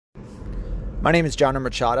My name is John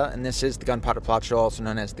Machada, and this is the Gunpowder Plot Show, also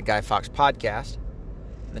known as the Guy Fawkes Podcast.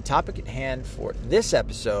 And the topic at hand for this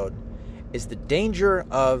episode is the danger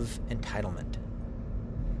of entitlement.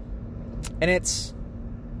 And it's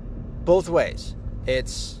both ways.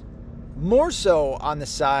 It's more so on the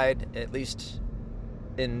side, at least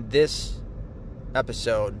in this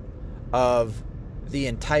episode, of the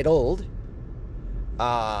entitled,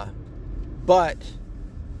 but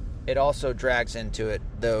it also drags into it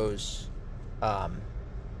those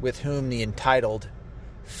with whom the entitled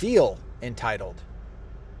feel entitled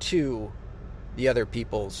to the other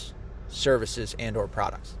people's services and or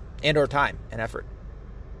products and or time and effort.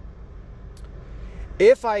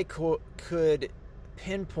 If I could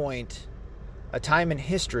pinpoint a time in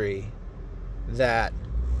history that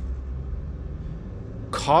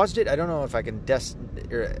caused it, I don't know if I can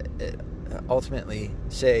ultimately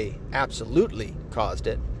say absolutely caused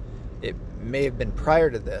it. It may have been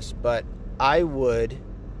prior to this, but I would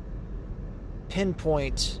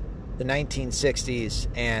pinpoint the 1960s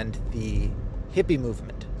and the hippie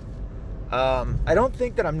movement. I don't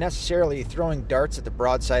think that I'm necessarily throwing darts at the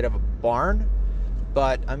broadside of a barn,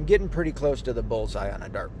 but I'm getting pretty close to the bullseye on a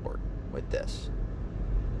dartboard with this.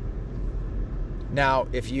 Now,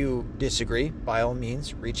 if you disagree, by all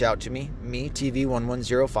means, reach out to me,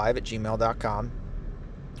 TV1105@gmail.com,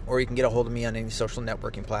 or you can get a hold of me on any social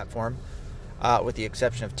networking platform, with the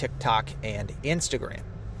exception of TikTok and Instagram.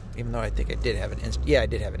 Even though I think I did have an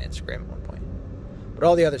Instagram at one point. But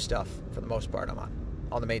all the other stuff, for the most part, I'm on.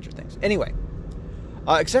 All the major things. Anyway,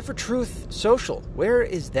 except for Truth Social, where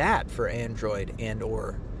is that for Android and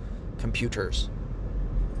or computers?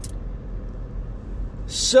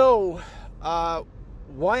 So,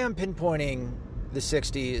 why I'm pinpointing the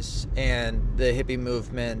 60s and the hippie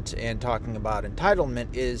movement and talking about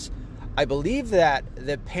entitlement is I believe that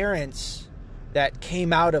the parents that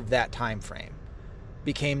came out of that time frame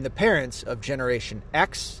became the parents of Generation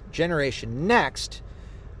X, Generation Next,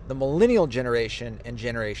 the Millennial Generation, and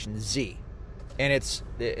Generation Z. And it's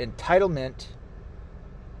the entitlement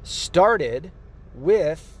started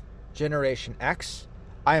with Generation X.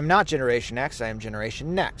 I am not Generation X, I am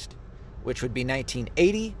Generation Next, which would be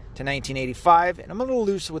 1980 to 1985. And I'm a little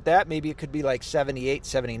loose with that. Maybe it could be like 78,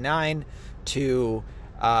 79 to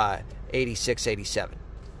 86, 87.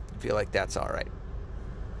 I feel like that's all right.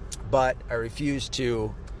 But I refuse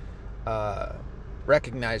to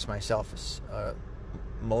recognize myself as a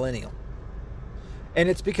millennial. And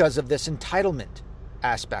it's because of this entitlement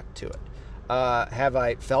aspect to it. Have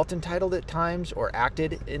I felt entitled at times or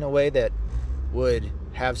acted in a way that would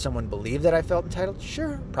have someone believe that I felt entitled?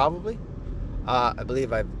 Sure, probably. I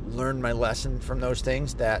believe I've learned my lesson from those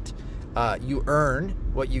things, that you earn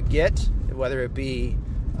what you get, whether it be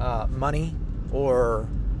money or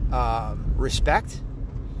respect.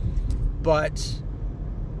 But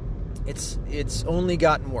it's only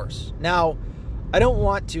gotten worse. Now, I don't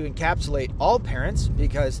want to encapsulate all parents,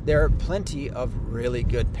 because there are plenty of really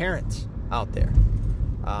good parents out there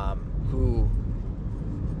who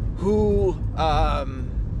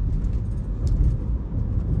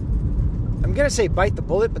I'm going to say bite the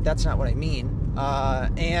bullet, but that's not what I mean,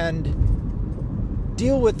 and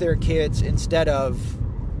deal with their kids instead of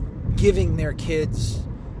giving their kids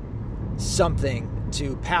something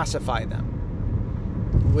to pacify them,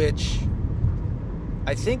 which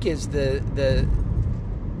I think is the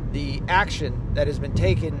action that has been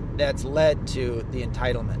taken that's led to the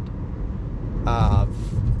entitlement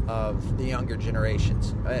of the younger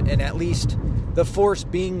generations, and at least the force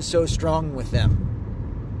being so strong with them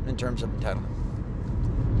in terms of entitlement.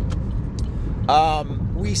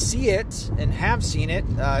 We see it and have seen it.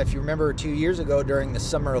 If you remember 2 years ago during the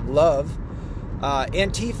Summer of Love,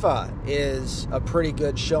 Antifa is a pretty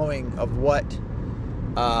good showing of what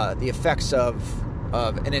the effects of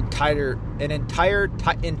an entire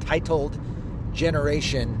entitled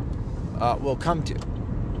generation will come to.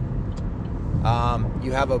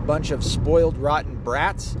 You have a bunch of spoiled, rotten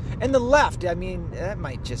brats. And the left, I mean, that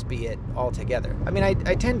might just be it altogether. I mean,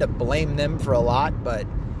 I tend to blame them for a lot, but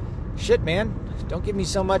shit, man, don't give me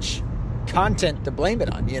so much content to blame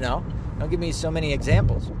it on, you know? Don't give me so many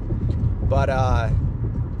examples. But,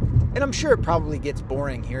 and I'm sure it probably gets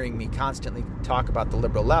boring hearing me constantly talk about the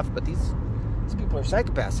liberal left, but these people are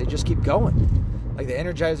psychopaths. They just keep going. Like the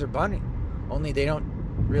Energizer Bunny. Only they don't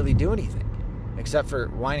really do anything, except for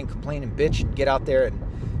whine and complain and bitch and get out there and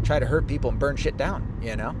try to hurt people and burn shit down,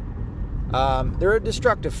 you know? They're a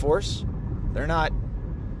destructive force. They're not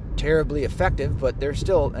terribly effective, but they're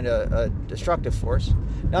still a destructive force.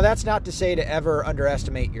 Now, that's not to say to ever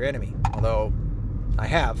underestimate your enemy, although I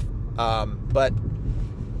have. But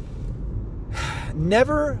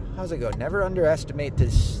How's it go? Never underestimate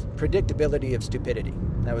this predictability of stupidity.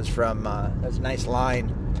 That was a nice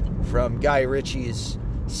line from Guy Ritchie's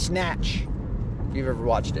Snatch. If you've ever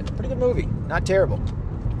watched it. Pretty good movie. Not terrible.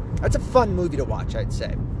 That's a fun movie to watch, I'd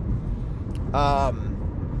say.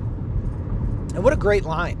 And what a great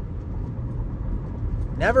line.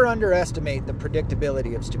 Never underestimate the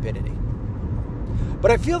predictability of stupidity.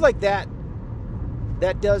 But I feel like that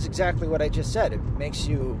does exactly what I just said. It makes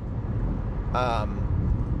you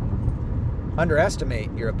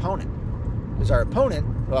underestimate your opponent. Because our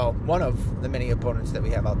opponent, well, one of the many opponents that we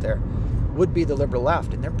have out there, would be the liberal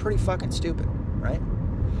left. And they're pretty fucking stupid, right?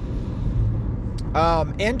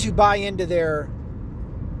 And to buy into their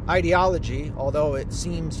ideology, although it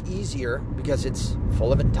seems easier because it's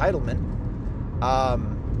full of entitlement,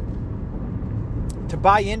 to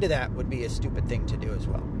buy into that would be a stupid thing to do as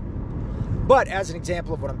well. But as an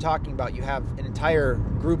example of what I'm talking about, you have an entire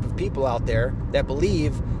group of people out there that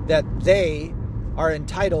believe that they are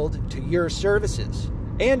entitled to your services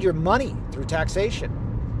and your money through taxation.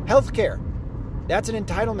 Healthcare, that's an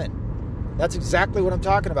entitlement. That's exactly what I'm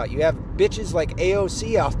talking about. You have bitches like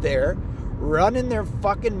AOC out there running their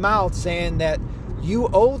fucking mouth saying that you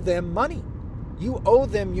owe them money. You owe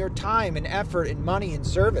them your time and effort and money and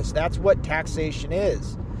service. That's what taxation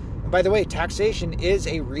is. And by the way, taxation is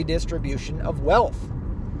a redistribution of wealth.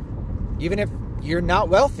 Even if you're not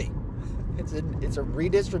wealthy. It's a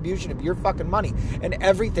redistribution of your fucking money. And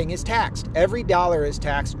everything is taxed. Every dollar is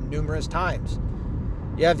taxed numerous times.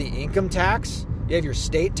 You have the income tax. You have your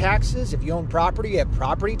state taxes. If you own property, you have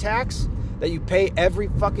property tax that you pay every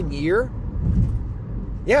fucking year.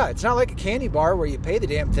 Yeah, it's not like a candy bar where you pay the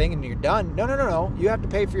damn thing and you're done. No. You have to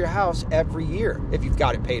pay for your house every year if you've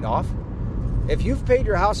got it paid off. If you've paid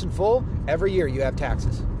your house in full, every year you have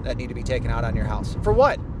taxes that need to be taken out on your house. For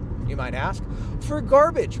what, you might ask? For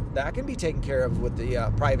garbage. That can be taken care of with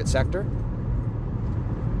the private sector.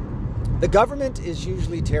 The government is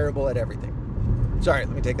usually terrible at everything. Sorry,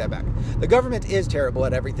 let me take that back. The government is terrible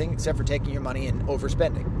at everything except for taking your money and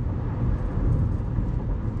overspending.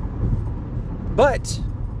 But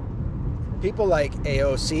people like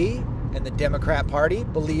AOC and the Democrat Party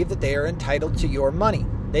believe that they are entitled to your money.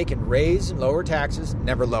 They can raise and lower taxes,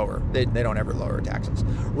 never lower. They don't ever lower taxes.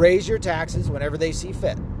 Raise your taxes whenever they see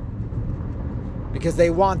fit. Because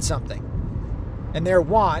they want something. And their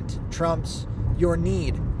want trumps your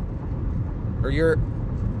need. Or your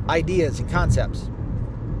ideas and concepts.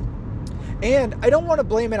 And I don't want to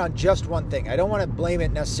blame it on just one thing. I don't want to blame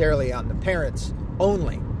it necessarily on the parents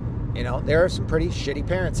only. You know, there are some pretty shitty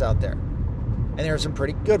parents out there. And there are some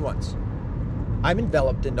pretty good ones. I'm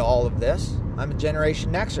enveloped into all of this. I'm a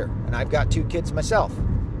Generation Xer, and I've got 2 kids myself.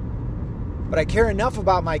 But I care enough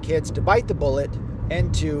about my kids to bite the bullet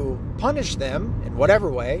and to punish them in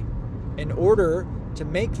whatever way in order to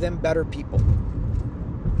make them better people.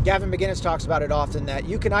 Gavin McInnes talks about it often, that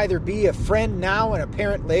you can either be a friend now and a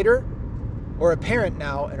parent later, or a parent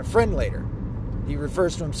now and a friend later. He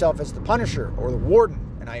refers to himself as the Punisher or the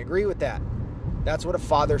Warden, and I agree with that. That's what a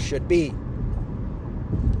father should be.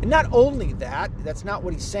 And not only that, that's not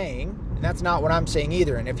what he's saying, and that's not what I'm saying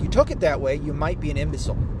either. And if you took it that way, you might be an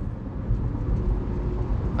imbecile.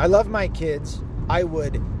 I love my kids. I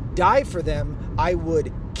would die for them. I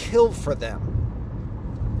would kill for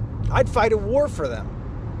them. I'd fight a war for them.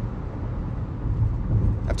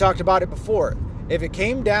 I've talked about it before. If it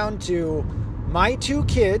came down to my 2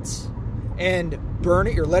 kids and burn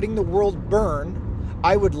it, you're letting the world burn,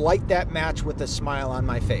 I would light that match with a smile on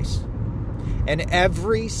my face. And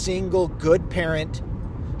every single good parent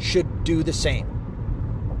should do the same.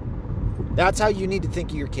 That's how you need to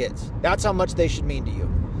think of your kids. That's how much they should mean to you.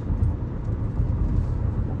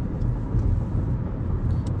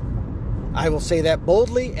 I will say that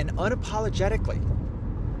boldly and unapologetically.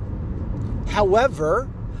 However,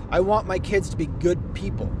 I want my kids to be good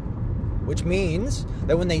people, which means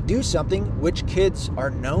that when they do something, which kids are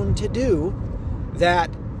known to do, that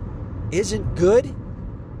isn't good,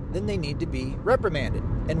 then they need to be reprimanded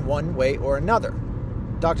in one way or another.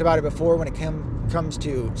 Talked about it before when it comes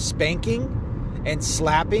to spanking and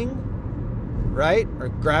slapping, right? Or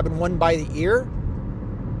grabbing one by the ear.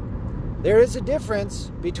 There is a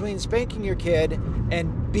difference between spanking your kid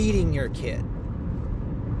and beating your kid.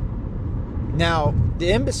 Now,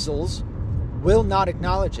 the imbeciles will not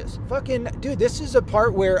acknowledge this. Fucking, dude, this is a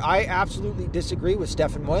part where I absolutely disagree with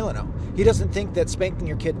Stefan Moilano. He doesn't think that spanking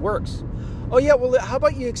your kid works. Oh yeah, well, how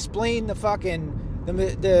about you explain the fucking,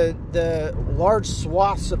 the large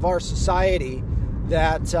swaths of our society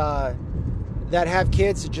that have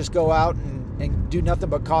kids that just go out and do nothing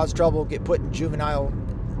but cause trouble, get put in juvenile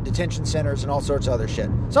detention centers and all sorts of other shit.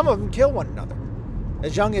 Some of them kill one another.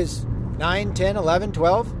 as young as 9, 10, 11,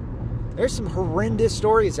 12. There's some horrendous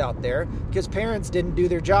stories out there because parents didn't do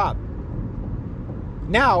their job.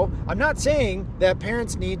 Now, I'm not saying that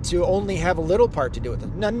parents need to only have a little part to do with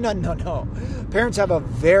it. No. Parents have a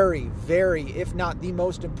very, very, if not the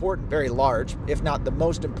most important, very large, if not the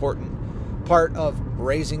most important part of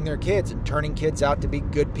raising their kids and turning kids out to be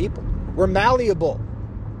good people. We're malleable,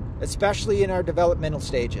 especially in our developmental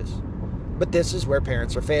stages. But this is where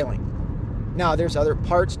parents are failing. Now, there's other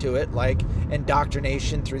parts to it, like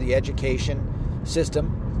indoctrination through the education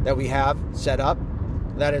system that we have set up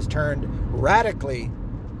that has turned radically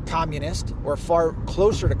communist, or far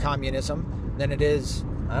closer to communism than it is,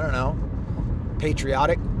 I don't know,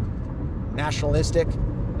 patriotic, nationalistic,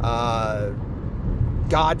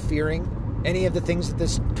 God-fearing, any of the things that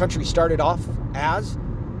this country started off as.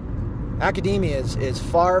 Academia is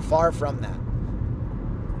far, far from that.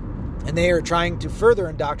 And they are trying to further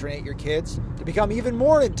indoctrinate your kids to become even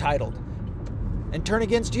more entitled and turn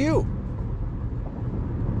against you.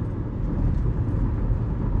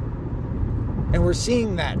 And we're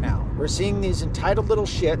seeing that now. We're seeing these entitled little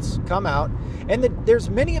shits come out. And there's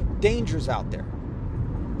many dangers out there.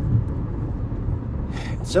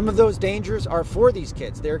 Some of those dangers are for these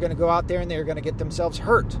kids. They're going to go out there and they're going to get themselves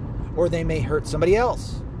hurt. Or they may hurt somebody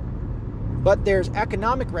else. But there's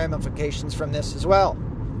economic ramifications from this as well.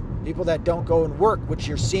 People that don't go and work, which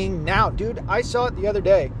you're seeing now. Dude, I saw it the other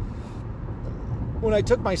day when I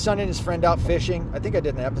took my son and his friend out fishing. I think I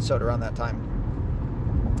did an episode around that time.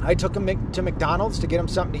 I took him to McDonald's to get him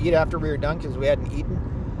something to eat after we were done because we hadn't eaten.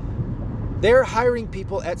 They're hiring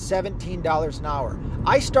people at $17 an hour.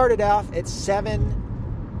 I started off at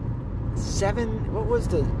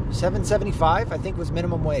 $7.75, I think was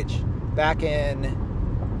minimum wage back in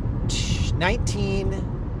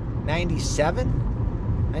 1997.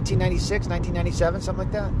 1996, 1997, something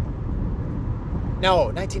like that. No,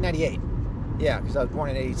 1998. Yeah, because I was born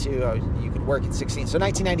in 82. You could work at 16. So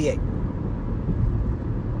 1998.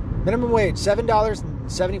 Minimum wage,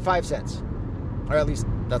 $7.75. Or at least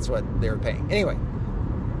that's what they were paying. Anyway,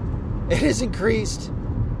 it has increased,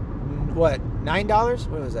 what, $9?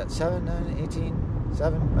 What was that? 7, 9, 18,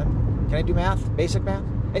 7? Can I do math? Basic math?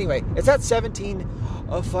 Anyway, it's at $17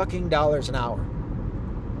 fucking an hour.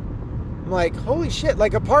 I'm like, holy shit.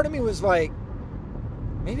 Like, a part of me was like,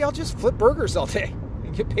 maybe I'll just flip burgers all day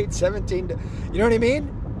and get paid $17. You know what I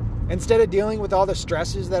mean? Instead of dealing with all the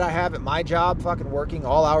stresses that I have at my job, fucking working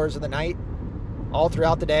all hours of the night, all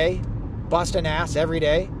throughout the day, busting ass every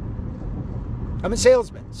day. I'm a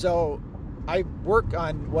salesman, so I work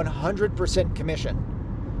on 100%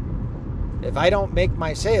 commission. If I don't make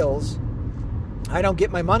my sales, I don't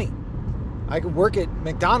get my money. I could work at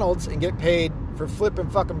McDonald's and get paid for flipping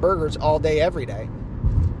fucking burgers all day, every day.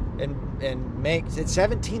 And make it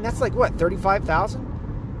 17, that's like what, 35,000?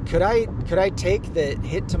 Could I take the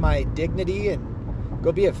hit to my dignity and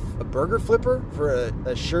go be a burger flipper for a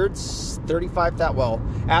assured 35,000? Well,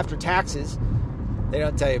 after taxes, they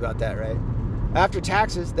don't tell you about that, right? After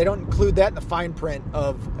taxes, they don't include that in the fine print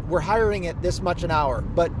of we're hiring at this much an hour,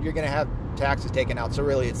 but you're going to have taxes taken out. So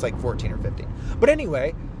really, it's like 14 or 15. But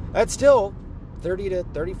anyway, that's still 30 to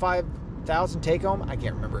 35,000 take home. I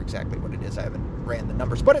can't remember exactly what it is. I haven't ran the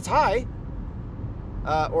numbers, but it's high.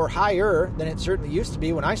 Or higher than it certainly used to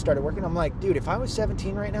be when I started working. I'm like, dude, if I was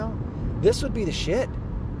 17 right now, this would be the shit.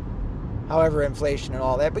 However, inflation and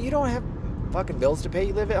all that, but you don't have fucking bills to pay.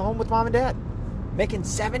 You live at home with mom and dad. Making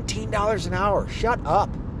 $17 an hour. Shut up.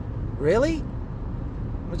 Really?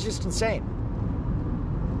 It's just insane.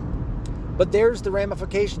 But there's the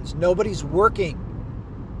ramifications. Nobody's working.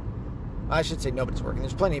 I should say nobody's working.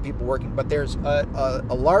 There's plenty of people working, but there's a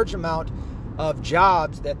large amount of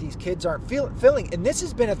jobs that these kids aren't filling. And this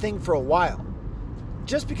has been a thing for a while.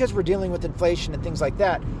 Just because we're dealing with inflation and things like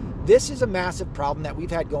that, this is a massive problem that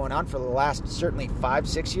we've had going on for the last certainly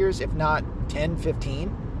 5-6 years, if not 10,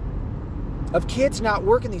 15, of kids not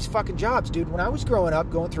working these fucking jobs. Dude, when I was growing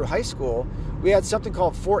up, going through high school, we had something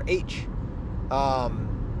called 4-H,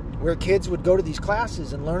 where kids would go to these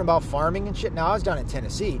classes and learn about farming and shit. Now, I was down in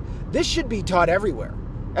Tennessee. This should be taught everywhere.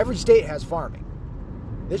 Every state has farming.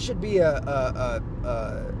 This should be an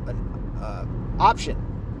option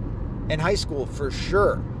in high school for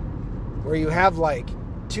sure, where you have like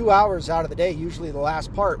 2 hours out of the day, usually the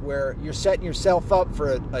last part, where you're setting yourself up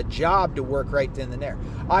for a job to work right then and there.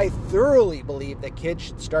 I thoroughly believe that kids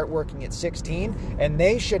should start working at 16, and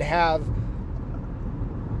they should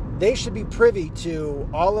be privy to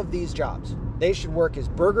all of these jobs. They should work as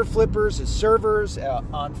burger flippers, as servers,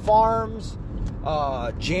 on farms,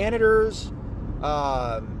 janitors,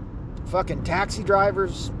 fucking taxi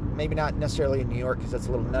drivers. Maybe not necessarily in New York because that's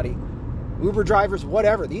a little nutty. Uber drivers,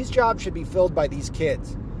 whatever. These jobs should be filled by these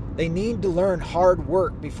kids. They need to learn hard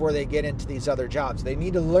work before they get into these other jobs. They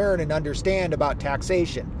need to learn and understand about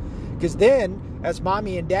taxation. Because then, as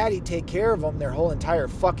mommy and daddy take care of them their whole entire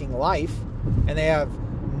fucking life, and they have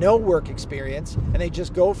no work experience, and they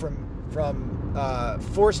just go from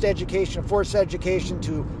forced education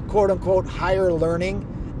to quote-unquote higher learning,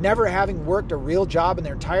 never having worked a real job in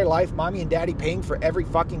their entire life, mommy and daddy paying for every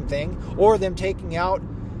fucking thing, or them taking out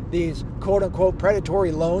these quote-unquote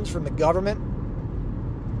predatory loans from the government,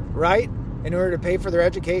 right, in order to pay for their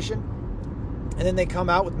education. And then they come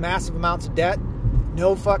out with massive amounts of debt,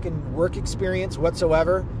 no fucking work experience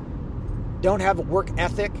whatsoever, don't have a work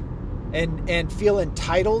ethic, and feel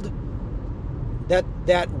entitled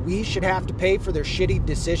that we should have to pay for their shitty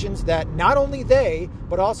decisions that not only they,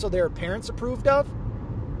 but also their parents approved of.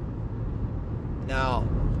 No,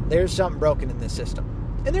 there's something broken in this system.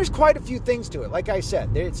 And there's quite a few things to it. Like I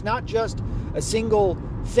said, it's not just a single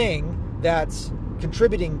thing that's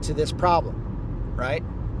contributing to this problem, right?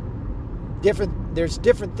 There's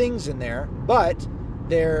different things in there, but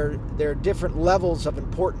there are different levels of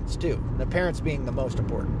importance too. The parents being the most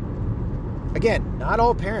important. Again, not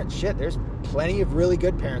all parents. Shit, there's plenty of really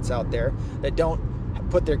good parents out there that don't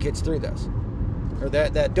put their kids through this, or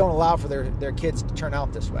that don't allow for their kids to turn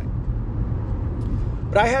out this way.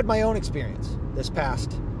 But I had my own experience this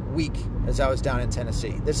past week as I was down in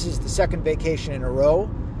Tennessee. This is the second vacation in a row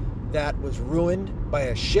that was ruined by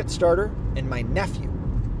a shit starter and my nephew.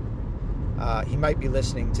 He might be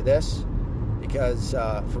listening to this because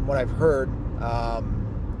from what I've heard,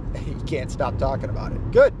 he can't stop talking about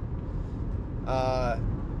it. Good. I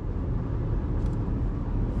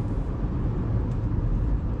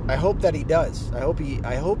hope that he does. I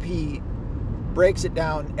hope he breaks it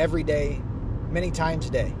down every day, many times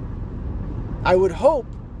a day. I would hope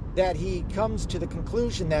that he comes to the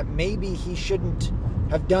conclusion that maybe he shouldn't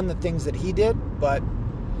have done the things that he did,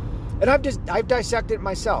 and I've dissected it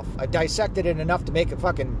myself. I've dissected it enough to make a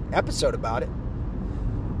fucking episode about it.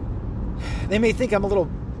 They may think I'm a little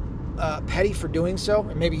petty for doing so,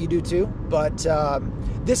 and maybe you do too, but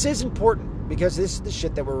this is important because this is the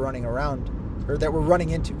shit that we're running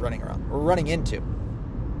into.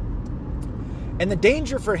 And the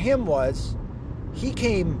danger for him was he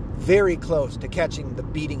came very close to catching the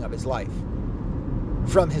beating of his life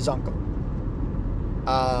from his uncle.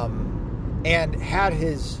 And had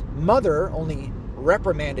his mother only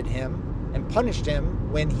reprimanded him and punished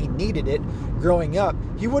him when he needed it growing up,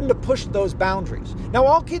 he wouldn't have pushed those boundaries. Now,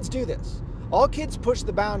 all kids do this. All kids push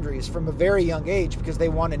the boundaries from a very young age because they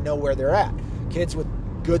want to know where they're at. Kids with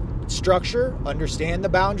good structure understand the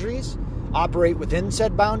boundaries, operate within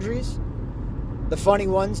said boundaries. The funny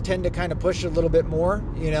ones tend to kind of push a little bit more,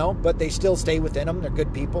 but they still stay within them. They're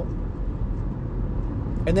good people.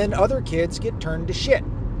 And then other kids get turned to shit.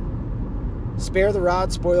 Spare the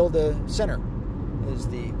rod, spoil the sinner is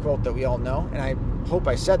the quote that we all know. And I hope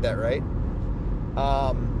I said that right.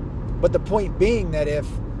 But the point being that if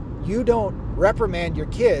you don't reprimand your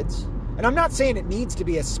kids, and I'm not saying it needs to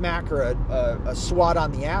be a smack or a swat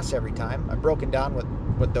on the ass every time. I've broken down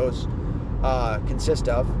what those consist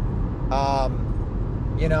of.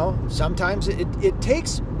 Sometimes it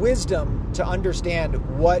takes wisdom to understand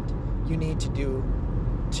what you need to do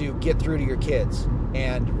to get through to your kids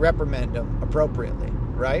and reprimand them appropriately,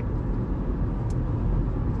 right?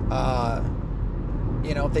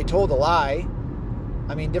 If they told a lie,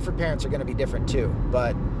 different parents are going to be different too,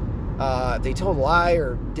 but if they told a lie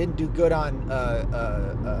or didn't do good on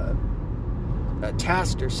a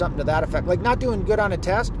test or something to that effect, like not doing good on a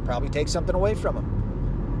test, probably take something away from them.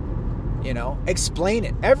 Explain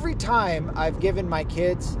it. Every time I've given my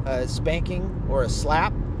kids a spanking or a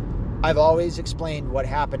slap, I've always explained what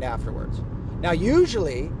happened afterwards. Now,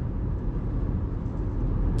 usually,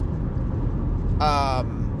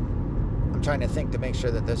 I'm trying to think to make sure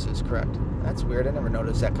that this is correct. That's weird. I never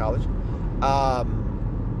noticed that, college.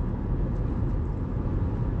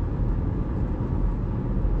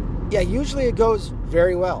 Usually it goes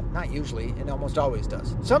very well. Not usually, it almost always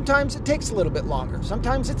does. Sometimes it takes a little bit longer.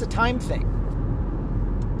 Sometimes it's a time thing,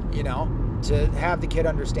 to have the kid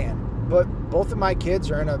understand. But both of my kids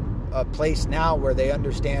are in a place now where they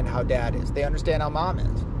understand how dad is. They understand how mom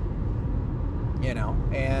is,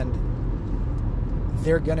 and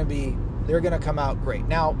they're going to come out great.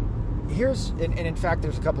 Now, and in fact,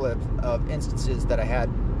 there's a couple of instances that I had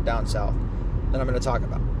down south that I'm going to talk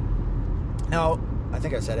about. Now, I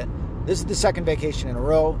think I said it. This is the second vacation in a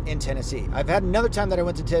row in Tennessee. I've had another time that I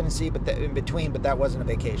went to Tennessee, but in between, but that wasn't a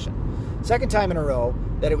vacation. Second time in a row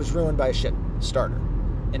that it was ruined by a shit starter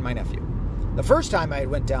in my nephew. The first time I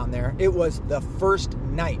went down there, it was the first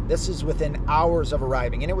night. This is within hours of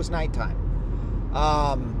arriving, and it was nighttime.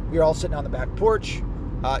 We were all sitting on the back porch.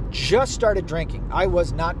 Just started drinking. I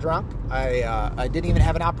was not drunk. I didn't even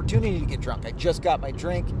have an opportunity to get drunk. I just got my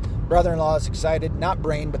drink. Brother-in-law is excited, not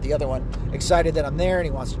Brain, but the other one, excited that I'm there, and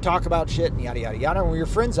he wants to talk about shit, and yada, yada, yada. And we were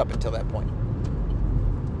friends up until that point.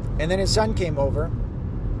 And then his son came over,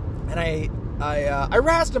 and I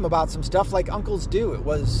razzed him about some stuff like uncles do. It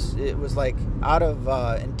was like out of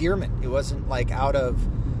endearment. It wasn't like out of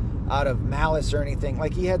malice or anything.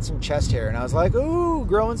 Like, he had some chest hair, and I was like, ooh,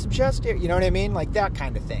 growing some chest hair. You know what I mean? Like that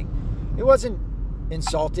kind of thing. It wasn't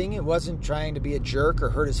insulting. It wasn't trying to be a jerk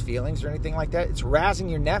or hurt his feelings or anything like that. It's razzing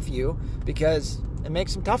your nephew because it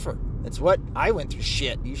makes him tougher. It's what I went through.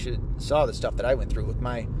 Shit, you should have saw the stuff that I went through with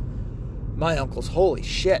my uncles. Holy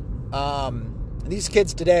shit. These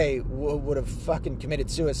kids today would have fucking committed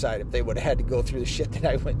suicide if they would have had to go through the shit that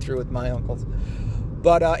I went through with my uncles.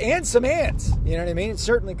 But, and some aunts, you know what I mean? It's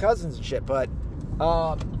certainly cousins and shit, but,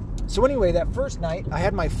 so anyway, that first night, I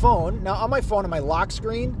had my phone. Now, on my phone, on my lock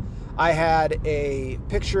screen, I had a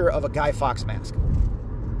picture of a Guy Fawkes mask.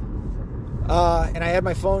 And I had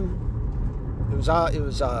my phone, it was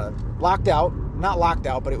locked out, not locked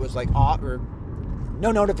out, but it was like off, or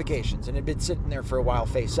no notifications, and it had been sitting there for a while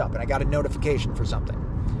face up, and I got a notification for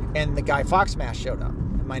something, and the Guy Fawkes mask showed up,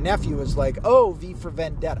 and my nephew was like, oh, V for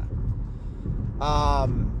Vendetta.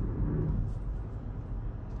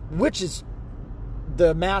 Which is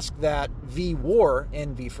the mask that V wore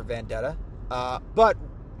in V for Vendetta. But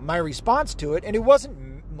my response to it, and it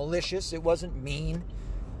wasn't malicious, it wasn't mean.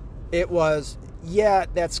 It was, yeah,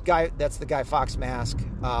 that's the Guy Fawkes mask.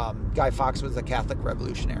 Guy Fawkes was a Catholic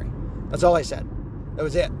revolutionary. That's all I said. That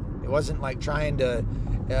was it. It wasn't like trying to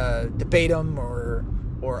debate him or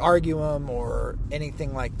argue him or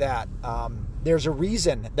anything like that. There's a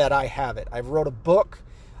reason that I have it. I've wrote a book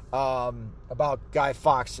about Guy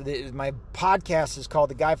Fawkes. My podcast is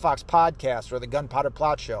called the Guy Fawkes Podcast, or the Gunpowder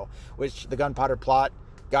Plot Show, which the Gunpowder Plot,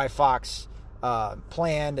 Guy Fawkes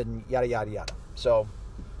planned, and yada, yada, yada. So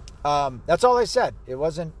that's all I said. It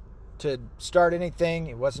wasn't to start anything.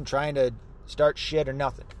 It wasn't trying to start shit or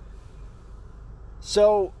nothing.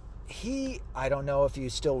 So I don't know if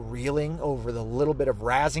he's still reeling over the little bit of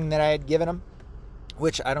razzing that I had given him,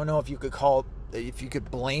 which I don't know if you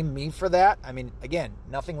could blame me for that. I mean, again,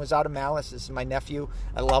 nothing was out of malice. This is my nephew.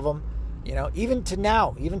 I love him. You know, even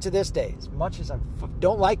to this day, as much as I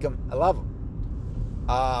don't like him, I love him.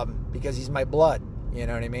 Because he's my blood. You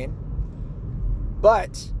know what I mean?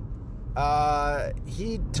 But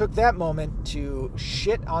he took that moment to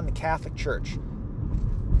shit on the Catholic Church.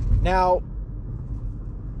 Now,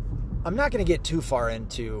 I'm not going to get too far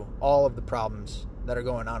into all of the problems that are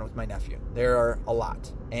going on with my nephew. There are a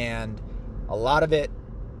lot. And a lot of it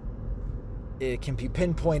can be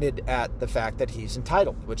pinpointed at the fact that he's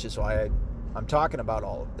entitled, which is why I'm talking about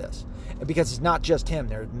all of this. And because it's not just him.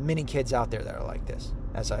 There are many kids out there that are like this,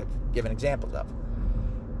 as I've given examples of.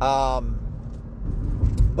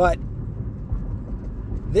 But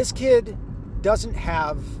this kid doesn't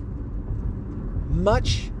have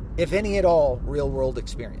much, if any at all, real-world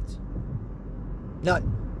experience.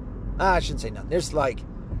 None. I shouldn't say none. There's like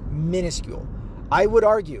minuscule. I would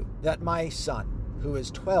argue that my son, who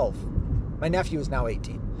is 12, my nephew is now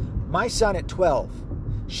 18. My son at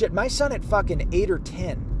 12, my son at fucking 8 or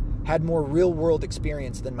 10 had more real-world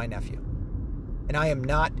experience than my nephew. And I am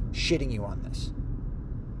not shitting you on this.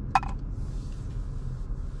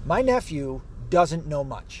 My nephew doesn't know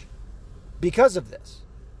much because of this.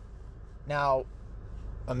 Now,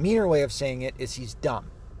 a meaner way of saying it is he's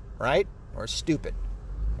dumb, right? Or stupid.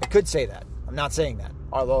 I could say that. I'm not saying that,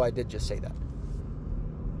 although I did just say that.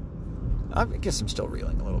 I guess I'm still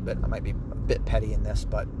reeling a little bit. I might be a bit petty in this,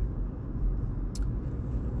 but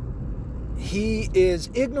he is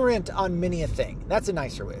ignorant on many a thing. That's a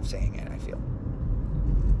nicer way of saying it, I feel.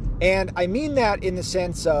 And I mean that in the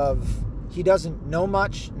sense of he doesn't know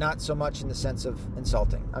much, not so much in the sense of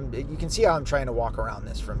insulting. You can see how I'm trying to walk around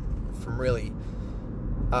this from really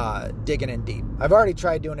digging in deep. I've already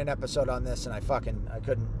tried doing an episode on this, and I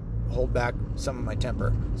couldn't hold back some of my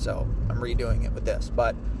temper, so I'm redoing it with this.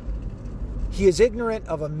 But he is ignorant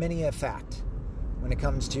of many a fact when it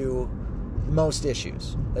comes to most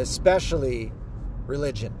issues, especially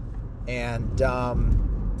religion. And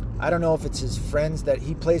I don't know if it's his friends that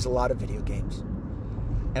he plays a lot of video games.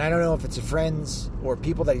 And I don't know if it's his friends or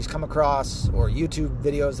people that he's come across or YouTube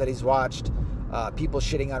videos that he's watched, people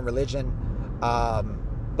shitting on religion.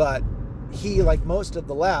 But he, like most of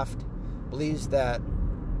the left, believes that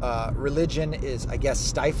religion is, I guess,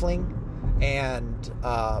 stifling and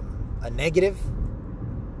a negative.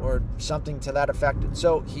 or something to that effect.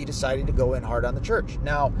 So he decided to go in hard on the church.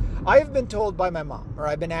 Now, I have been told by my mom, or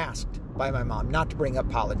I've been asked by my mom, not to bring up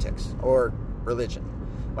politics or religion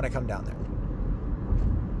when I come down there.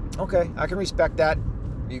 Okay, I can respect that.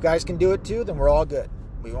 You guys can do it too, then we're all good.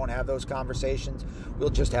 We won't have those conversations. We'll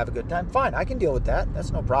just have a good time. Fine, I can deal with that.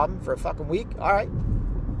 That's no problem for a fucking week. All right.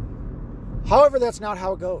 However, that's not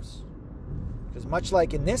how it goes. Because much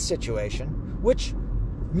like in this situation, which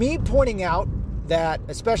me pointing out that,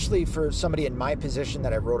 especially for somebody in my position,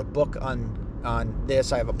 that I wrote a book on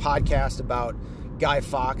this, I have a podcast about Guy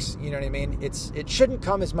Fawkes, you know what I mean? It shouldn't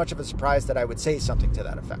come as much of a surprise that I would say something to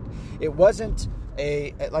that effect. It wasn't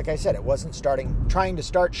like I said, it wasn't trying to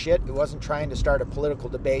start shit. It wasn't trying to start a political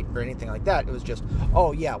debate or anything like that. It was just,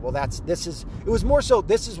 oh yeah, well it was more so,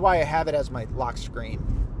 this is why I have it as my lock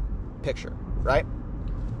screen picture, right?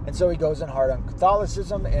 And so he goes in hard on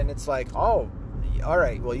Catholicism, and it's like, oh, all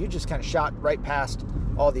right, well, you just kind of shot right past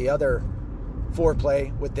all the other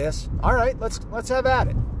foreplay with this. All right, let's have at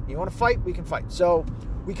it. You want to fight? We can fight. So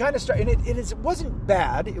we kind of started, and it wasn't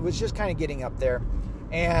bad. It was just kind of getting up there,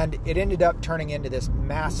 and it ended up turning into this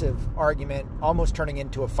massive argument, almost turning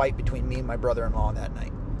into a fight between me and my brother-in-law that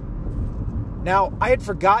night. Now, I had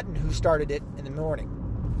forgotten who started it in the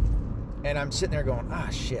morning, and I'm sitting there going,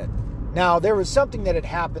 shit. Now, there was something that had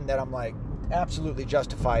happened that I'm like absolutely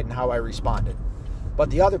justified in how I responded. But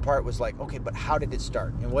the other part was like, okay, but how did it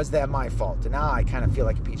start? And was that my fault? And now I kind of feel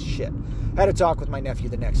like a piece of shit. I had a talk with my nephew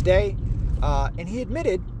the next day, and he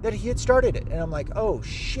admitted that he had started it. And I'm like, oh,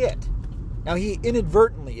 shit. Now, he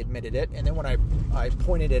inadvertently admitted it, and then when I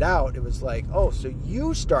pointed it out, it was like, oh, so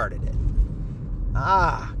you started it.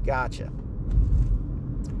 Gotcha.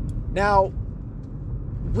 Now,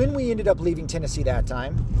 when we ended up leaving Tennessee that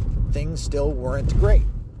time, things still weren't great,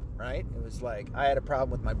 right? It was like, I had a problem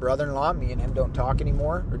with my brother-in-law. Me and him don't talk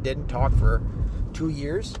anymore, or didn't talk for 2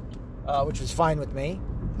 years, which was fine with me.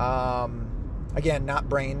 Again, not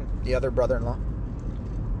Brain, the other brother-in-law.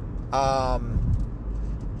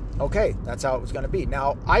 Okay, that's how it was going to be.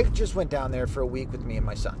 Now, I just went down there for a week with me and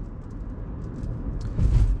my son.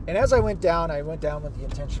 And as I went down with the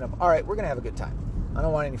intention of, all right, we're going to have a good time. I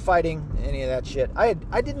don't want any fighting, any of that shit. I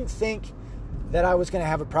didn't think that I was going to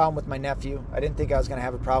have a problem with my nephew. I didn't think I was going to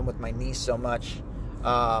have a problem with my niece so much.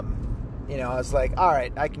 I was like, all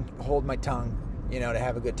right, I can hold my tongue, to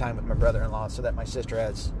have a good time with my brother-in-law so that my sister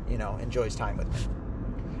enjoys time with me.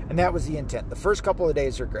 And that was the intent. The first couple of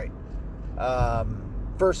days are great.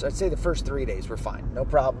 I'd say the first 3 days were fine. No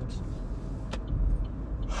problems.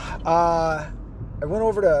 I went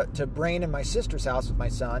over to Brain and my sister's house with my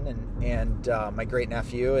son and my great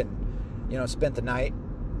nephew, and spent the night.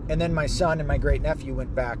 And then my son and my great nephew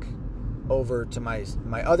went back over to my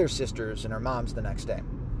other sisters and our moms the next day.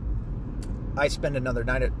 I spend another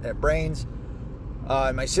night at Brain's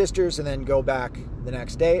and my sisters, and then go back the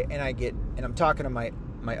next day. And I'm talking to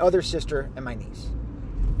my other sister and my niece,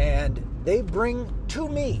 and they bring to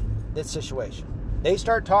me this situation. They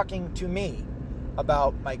start talking to me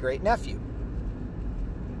about my great nephew.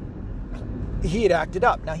 He had acted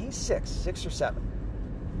up. Now he's 6 or 7.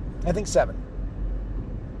 I think 7.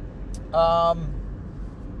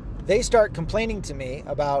 They start complaining to me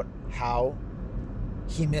about how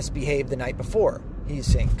he misbehaved the night before. He's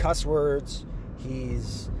saying cuss words.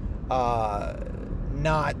 He's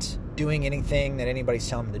not doing anything that anybody's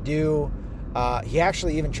telling him to do. He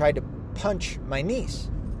actually even tried to punch my niece.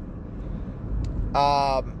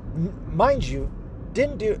 Mind you,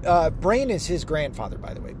 didn't do... Brain is his grandfather,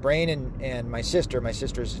 by the way. Brain and my sister's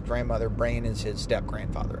his grandmother. Brain is his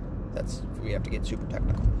step-grandfather. We have to get super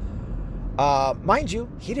technical. Mind you,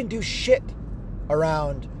 he didn't do shit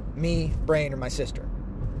around me, Brain, or my sister.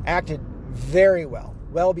 Acted very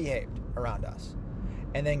well behaved around us.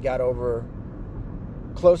 And then got over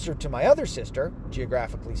closer to my other sister,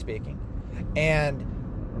 geographically speaking, and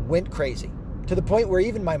went crazy. To the point where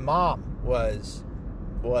even my mom was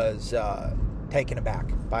taken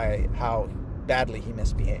aback by how badly he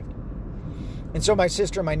misbehaved. And so my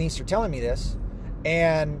sister and my niece are telling me this,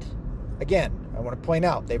 and again, I want to point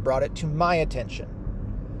out, they brought it to my attention,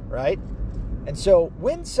 right? And so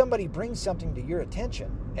when somebody brings something to your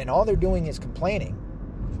attention and all they're doing is complaining,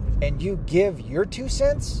 and you give your 2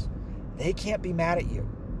 cents, they can't be mad at you.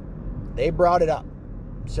 They brought it up.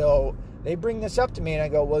 So they bring this up to me, and I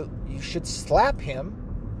go, well, you should slap him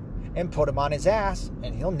and put him on his ass,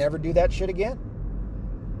 and he'll never do that shit again.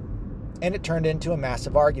 And it turned into a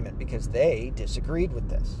massive argument because they disagreed with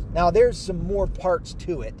this. Now, there's some more parts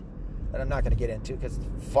to it that I'm not going to get into because it's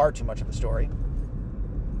far too much of a story.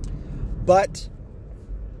 But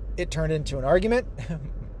it turned into an argument.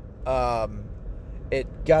 It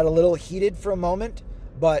got a little heated for a moment.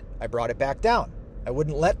 But I brought it back down. I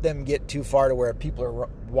wouldn't let them get too far to where people are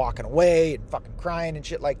walking away and fucking crying and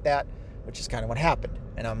shit like that, which is kind of what happened.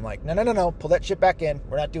 And I'm like, no, pull that shit back in.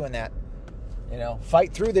 We're not doing that. You know,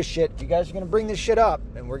 fight through this shit. If you guys are going to bring this shit up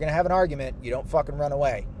and we're going to have an argument, you don't fucking run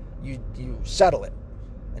away. You settle it.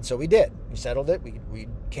 And so we did. We settled it. We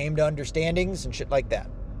came to understandings and shit like that.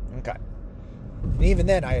 Okay. And even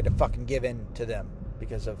then, I had to fucking give in to them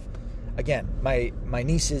because of, again, my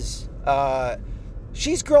niece's,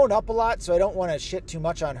 she's grown up a lot, so I don't want to shit too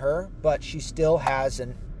much on her, but she still has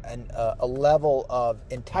a level of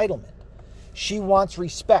entitlement. She wants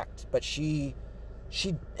respect, but she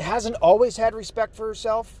hasn't always had respect for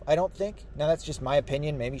herself, I don't think. Now, that's just my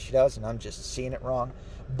opinion. Maybe she does, and I'm just seeing it wrong.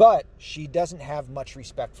 But she doesn't have much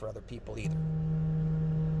respect for other people either.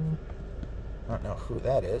 I don't know who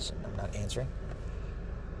that is, and I'm not answering.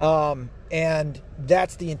 And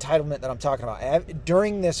that's the entitlement that I'm talking about.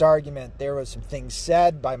 During this argument, there was some things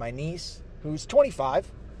said by my niece, who's 25.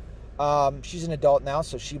 She's an adult now,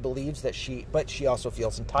 so she believes that but she also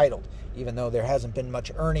feels entitled, even though there hasn't been much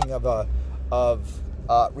earning of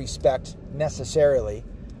respect necessarily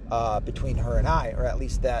between her and I, or at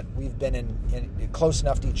least that we've been in close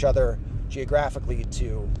enough to each other geographically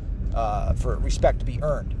for respect to be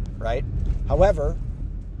earned, right? However,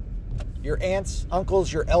 your aunts,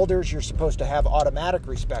 uncles, your elders, you're supposed to have automatic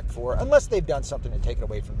respect for, unless they've done something to take it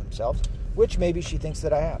away from themselves, which maybe she thinks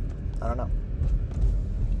that I have. I don't know.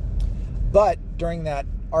 But during that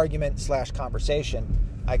argument /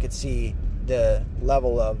 conversation, I could see the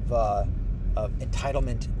level of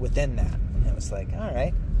entitlement within that. And it was like, all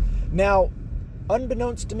right. Now,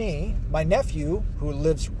 unbeknownst to me, my nephew, who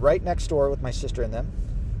lives right next door with my sister and them,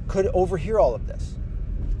 could overhear all of this.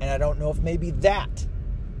 And I don't know if maybe that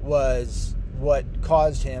was what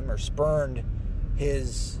caused him or spurned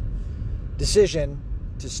his decision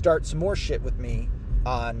to start some more shit with me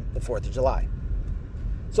on the 4th of July.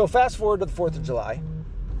 So fast forward to the 4th of July,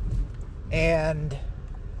 and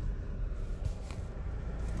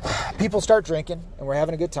people start drinking, and we're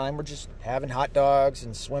having a good time. We're just having hot dogs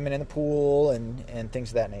and swimming in the pool and things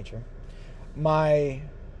of that nature. I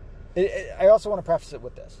also want to preface it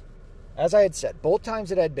with this. As I had said, both times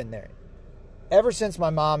that I'd been there, ever since my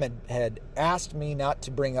mom had asked me not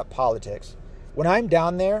to bring up politics, when I'm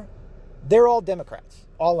down there, they're all Democrats.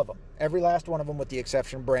 All of them. Every last one of them with the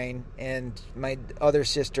exception of Brain. And my other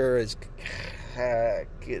sister is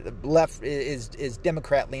is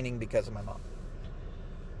Democrat leaning because of my mom.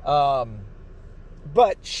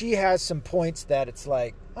 But she has some points that it's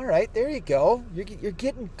like, all right, there you go. You're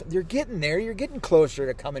getting there. You're getting closer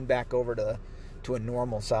to coming back over to a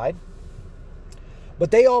normal side.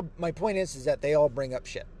 But my point is that they all bring up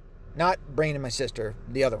shit. Not Brain and my sister,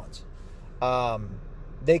 the other ones.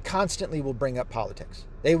 They constantly will bring up politics.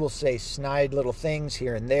 They will say snide little things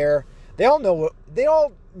here and there. They all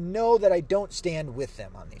know that I don't stand with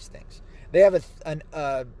them on these things. They have an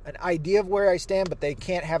idea of where I stand, but they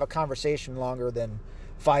can't have a conversation longer than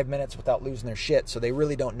 5 minutes without losing their shit. So they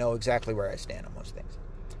really don't know exactly where I stand on most things.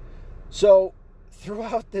 So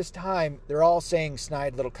throughout this time, they're all saying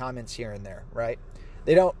snide little comments here and there, right?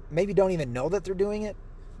 They don't even know that they're doing it.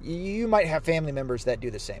 You might have family members that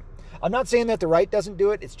do the same. I'm not saying that the right doesn't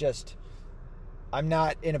do it. It's just I'm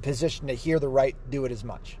not in a position to hear the right do it as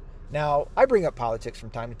much. Now, I bring up politics from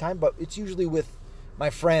time to time, but it's usually with my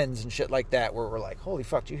friends and shit like that where we're like, holy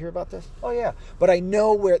fuck, did you hear about this? Oh, yeah. But I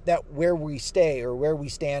know where we stay or where we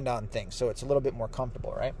stand on things, so it's a little bit more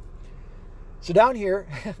comfortable, right? So down here,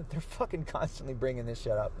 they're fucking constantly bringing this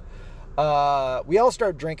shit up. We all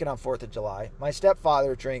start drinking on 4th of July. My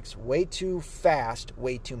stepfather drinks way too fast,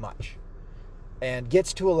 way too much. And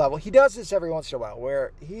gets to a level, he does this every once in a while,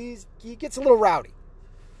 where he gets a little rowdy.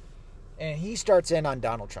 And he starts in on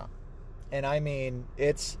Donald Trump. And I mean,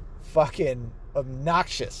 it's fucking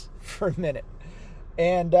obnoxious for a minute.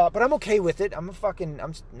 And but I'm okay with it. I'm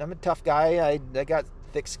a tough guy. I got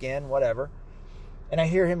thick skin, whatever. And I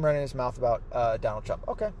hear him running his mouth about Donald Trump.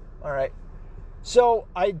 Okay, all right. So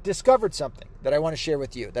I discovered something that I want to share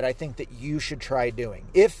with you that I think that you should try doing.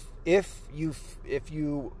 If you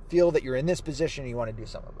feel that you're in this position and you want to do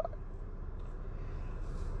something about it.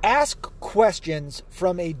 Ask questions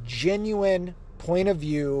from a genuine point of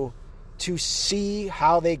view to see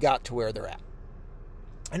how they got to where they're at.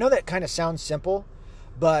 I know that kind of sounds simple,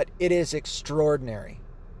 but it is extraordinary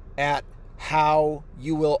at how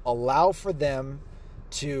you will allow for them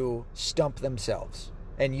to stump themselves.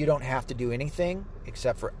 And you don't have to do anything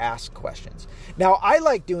except for ask questions. Now, I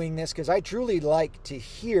like doing this because I truly like to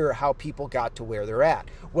hear how people got to where they're at.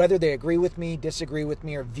 Whether they agree with me, disagree with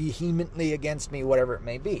me, or vehemently against me, whatever it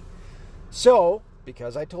may be. So,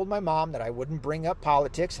 because I told my mom that I wouldn't bring up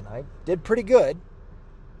politics, and I did pretty good,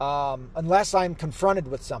 unless I'm confronted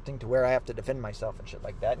with something to where I have to defend myself and shit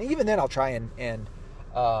like that. And even then, I'll try and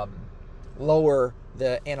lower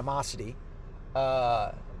the animosity.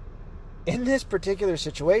 In this particular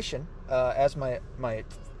situation, as my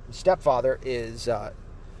stepfather is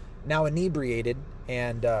now inebriated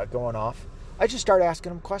and going off, I just start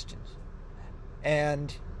asking him questions.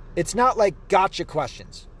 And it's not like gotcha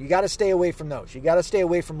questions. You got to stay away from those. You got to stay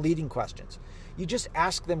away from leading questions. You just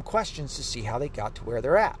ask them questions to see how they got to where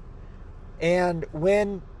they're at. And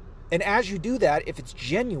as you do that, if it's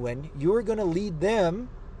genuine, you're going to lead them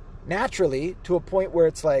naturally to a point where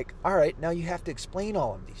it's like, all right, now you have to explain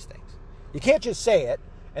all of these things. You can't just say it,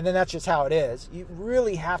 and then that's just how it is. You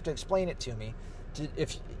really have to explain it to me to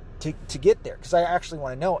get there, because I actually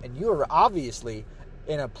want to know. And you are obviously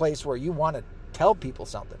in a place where you want to tell people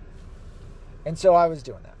something. And so I was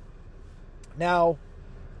doing that. Now,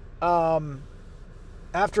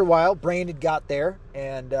 after a while, Brandon got there,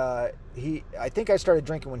 and I think I started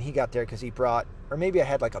drinking when he got there, because he brought, or maybe I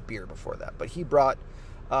had like a beer before that, but he brought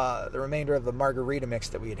the remainder of the margarita mix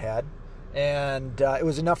that we had, and it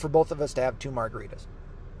was enough for both of us to have 2 margaritas.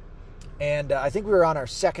 And I think we were on our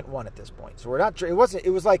second one at this point, so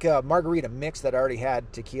it was like a margarita mix that already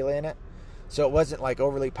had tequila in it, so it wasn't like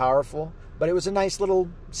overly powerful, but it was a nice little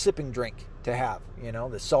sipping drink to have,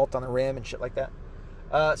 the salt on the rim and shit like that.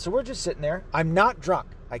 So we're just sitting there. I'm not drunk.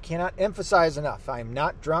 I cannot emphasize enough. I'm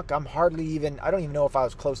not drunk. I don't even know if I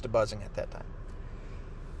was close to buzzing at that time.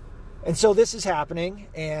 And so this is happening,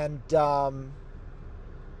 and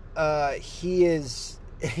he's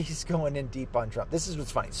going in deep on Trump. This is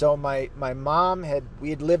what's funny. So my mom we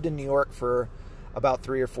had lived in New York for about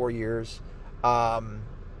 3 or 4 years.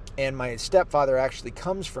 And my stepfather actually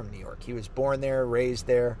comes from New York. He was born there, raised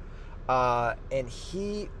there. And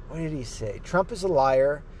what did he say? Trump is a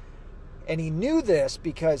liar. And he knew this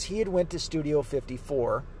because he had went to Studio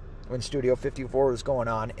 54 when Studio 54 was going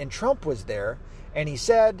on, and Trump was there. And he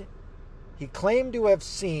said he claimed to have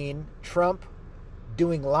seen Trump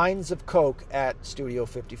doing lines of coke at Studio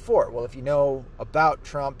 54. Well, if you know about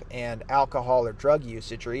Trump and alcohol or drug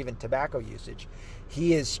usage or even tobacco usage,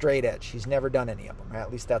 he is straight edge. He's never done any of them.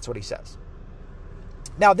 At least that's what he says.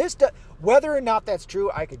 Now, whether or not that's true,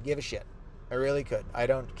 I could give a shit. I really could. I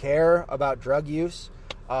don't care about drug use.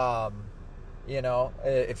 As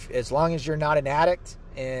long as you're not an addict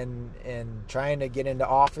and trying to get into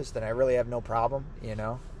office, then I really have no problem.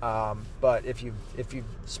 But if you've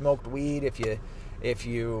smoked weed, if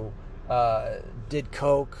you did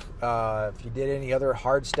coke, if you did any other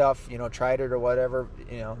hard stuff, tried it or whatever,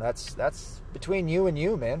 that's between you and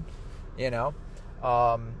you, man.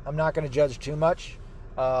 I'm not going to judge too much.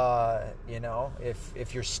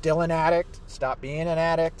 If you're still an addict, stop being an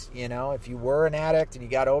addict. If you were an addict and you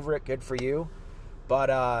got over it, good for you. But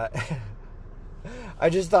I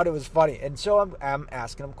just thought it was funny, and so I'm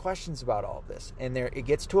asking them questions about all of this, and it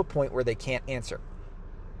gets to a point where they can't answer.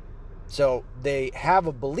 So they have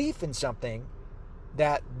a belief in something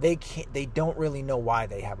that they don't really know why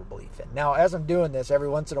they have a belief in. Now, as I'm doing this, every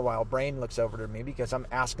once in a while, Brain looks over to me because I'm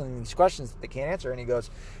asking these questions that they can't answer, and he goes,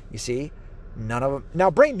 "You see, none of them." Now,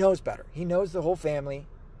 Brain knows better. He knows the whole family,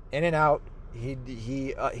 in and out.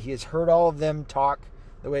 He has heard all of them talk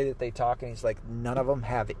the way that they talk, and he's like, none of them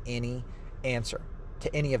have any answer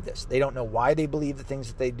to any of this. They don't know why they believe the things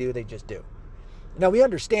that they do. They just do. Now, we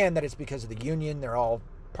understand that it's because of the union. They're all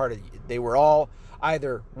part of. They were all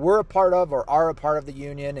either were a part of or are a part of the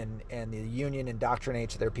union, and the union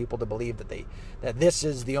indoctrinates their people to believe that this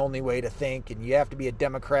is the only way to think, and you have to be a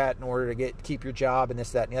Democrat in order to keep your job, and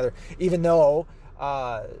this, that, and the other. Even though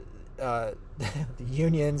the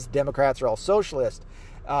unions, Democrats are all socialist,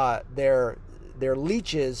 they're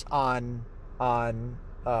leeches on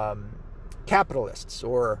capitalists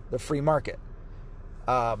or the free market.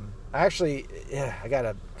 I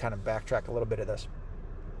gotta kind of backtrack a little bit of this.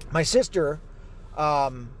 My sister,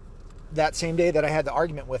 that same day that I had the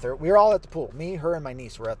argument with her, we were all at the pool. Me, her, and my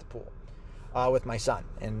niece were at the pool with my son,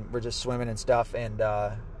 and we're just swimming and stuff. And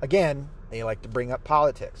again, they like to bring up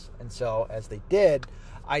politics, and so as they did,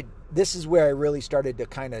 this is where I really started to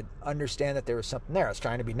kind of understand that there was something there. I was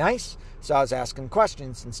trying to be nice, so I was asking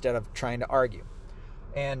questions instead of trying to argue.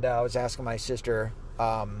 And I was asking my sister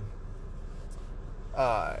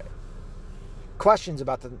questions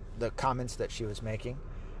about the comments that she was making.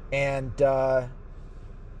 And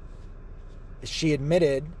she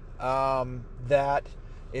admitted that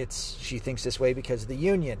she thinks this way because of the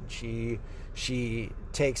union. She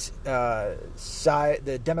takes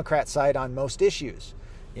the Democrat side on most issues.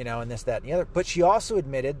 and this, that, and the other. But she also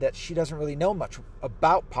admitted that she doesn't really know much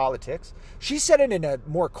about politics. She said it in a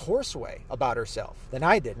more coarse way about herself than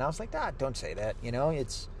I did. And I was like, don't say that.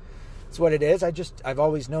 It's what it is. I've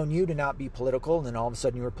always known you to not be political, and then all of a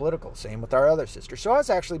sudden you were political. Same with our other sister. So I was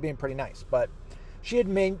actually being pretty nice. But she had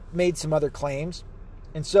made some other claims.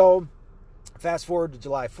 And so fast forward to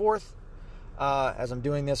July 4th, as I'm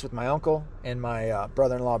doing this with my uncle, and my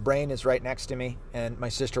brother-in-law Brain is right next to me, and my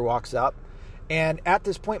sister walks up. And at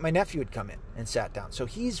this point, my nephew had come in and sat down. So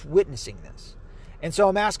he's witnessing this. And so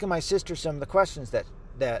I'm asking my sister some of the questions that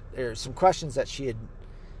she had,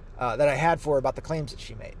 that I had for her about the claims that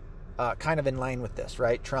she made, kind of in line with this,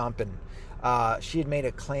 right? Trump. And she had made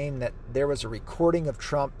a claim that there was a recording of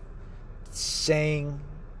Trump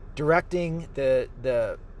directing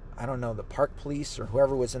the I don't know, the park police or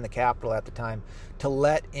whoever was in the Capitol at the time to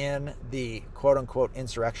let in the quote unquote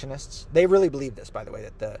insurrectionists. They really believe this, by the way,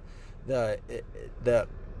 that the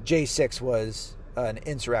J6 was an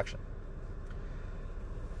insurrection.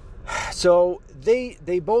 So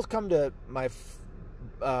they both come to my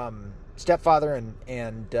stepfather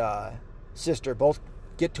and sister, both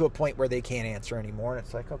get to a point where they can't answer anymore, and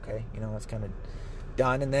it's like, okay, it's kind of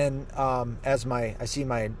done. And then as I see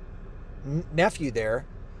my nephew there,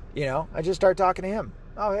 I just start talking to him.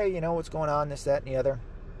 Oh, hey, what's going on, this, that, and the other.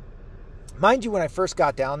 Mind you, when I first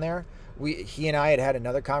got down there, he and I had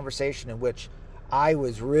another conversation in which I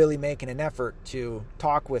was really making an effort to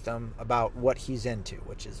talk with him about what he's into,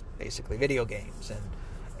 which is basically video games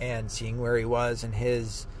and seeing where he was and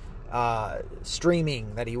his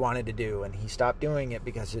streaming that he wanted to do. And he stopped doing it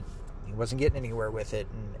because he wasn't getting anywhere with it,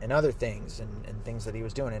 and other things and things that he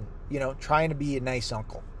was doing. And, trying to be a nice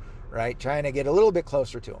uncle, right? Trying to get a little bit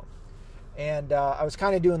closer to him. And I was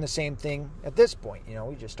kind of doing the same thing at this point.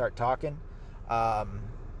 We just start talking.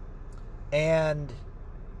 And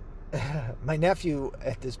my nephew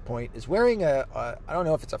at this point is wearing I don't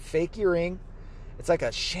know if it's a fake earring. It's like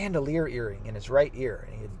a chandelier earring in his right ear.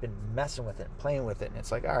 And he had been messing with it, playing with it. And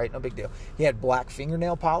it's like, all right, no big deal. He had black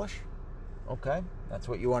fingernail polish. Okay, that's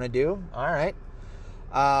what you want to do. All right.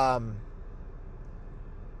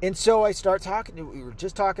 And so I start talking. We were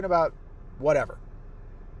just talking about whatever.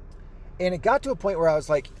 And it got to a point where I was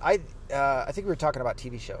like, I think we were talking about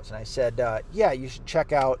TV shows. And I said, yeah, you should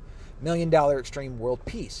check out $1 Million Extreme World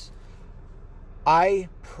Peace. I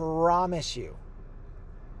promise you,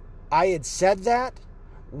 I had said that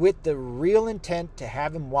with the real intent to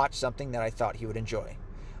have him watch something that I thought he would enjoy.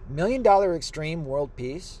 $1 Million Extreme World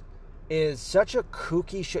Peace is such a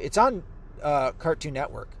kooky show. It's on Cartoon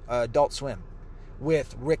Network, Adult Swim,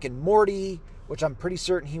 with Rick and Morty, which I'm pretty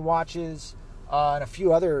certain he watches, and a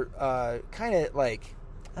few other kind of like,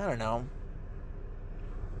 I don't know,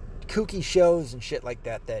 kooky shows and shit like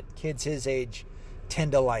that kids his age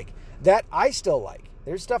tend to like. That I still like.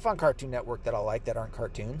 There's stuff on Cartoon Network that I like that aren't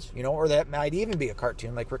cartoons, or that might even be a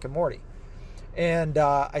cartoon like Rick and Morty. And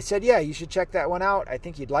I said, yeah, you should check that one out. I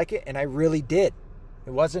think you'd like it. And I really did. I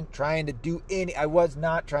was not trying to do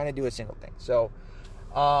a single thing. So,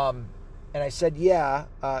 and I said, yeah,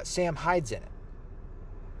 Sam Hyde's in it.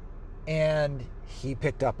 And he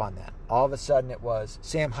picked up on that. All of a sudden it was,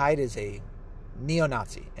 Sam Hyde is a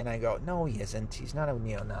neo-Nazi. And I go, no, he isn't. He's not a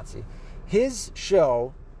neo-Nazi. His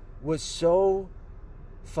show was so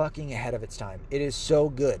fucking ahead of its time. It is so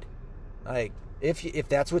good. Like, if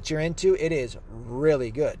that's what you're into, it is really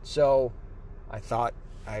good. So I thought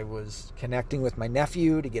I was connecting with my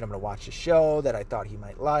nephew to get him to watch a show that I thought he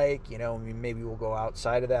might like. Maybe we'll go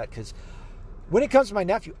outside of that, because when it comes to my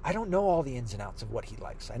nephew, I don't know all the ins and outs of what he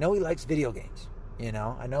likes. I know he likes video games. I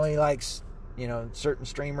know he likes, certain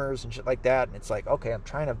streamers and shit like that. And it's like, okay, I'm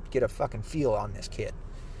trying to get a fucking feel on this kid.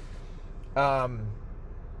 But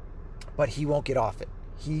he won't get off it.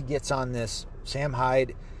 He gets on this Sam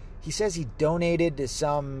Hyde. He says he donated to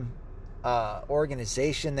some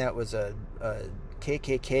organization that was a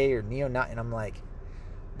KKK or neo-Nazi. And I'm like,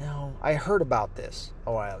 no, I heard about this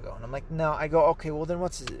a while ago. And I'm like, no. I go, okay, well then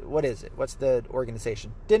what is it? What's the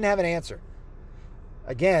organization? Didn't have an answer.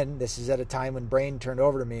 Again, this is at a time when Brain turned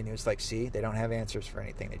over to me and he was like, see, they don't have answers for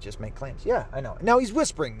anything. They just make claims. Yeah, I know. Now he's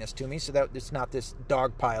whispering this to me so that it's not this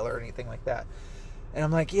dog pile or anything like that. And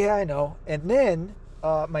I'm like, yeah, I know. And then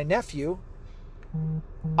my nephew,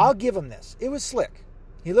 I'll give him this. It was slick.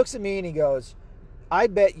 He looks at me and he goes, I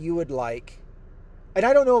bet you would like, and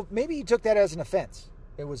I don't know, maybe he took that as an offense.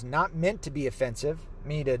 It was not meant to be offensive,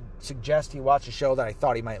 me to suggest he watch a show that I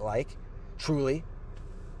thought he might like, truly.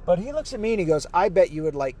 But he looks at me and he goes, I bet you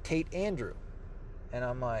would like Tate Andrew. And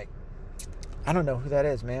I'm like, I don't know who that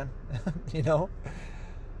is, man. He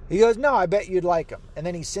goes, no, I bet you'd like him. And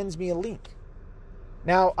then he sends me a link.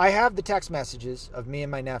 Now, I have the text messages of me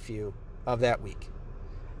and my nephew of that week.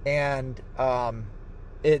 And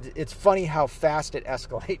it's funny how fast it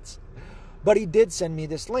escalates. But he did send me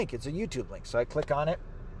this link. It's a YouTube link. So I click on it.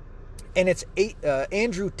 And it's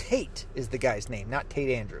Andrew Tate is the guy's name, not Tate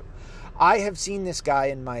Andrew. I have seen this guy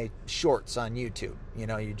in my shorts on YouTube. You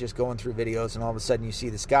know, you're just going through videos and all of a sudden you see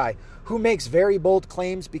this guy who makes very bold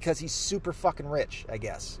claims because he's super fucking rich, I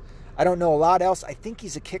guess. I don't know a lot else. I think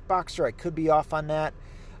he's a kickboxer. I could be off on that.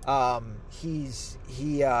 I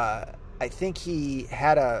think he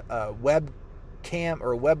had a webcam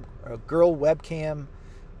or a girl webcam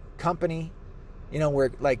company, you know,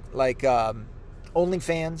 where like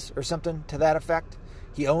OnlyFans or something to that effect.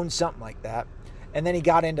 He owned something like that. And then he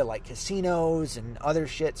got into like casinos and other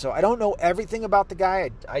shit. So I don't know everything about the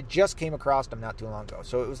guy. I just came across him not too long ago.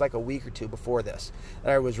 So it was like a week or two before this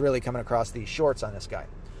that I was really coming across these shorts on this guy.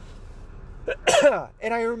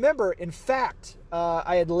 And I remember, in fact,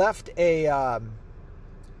 I had left a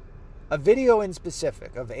video in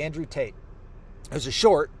specific of Andrew Tate. It was a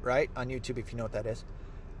short, right, on YouTube, if you know what that is.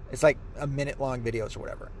 It's like a minute-long videos or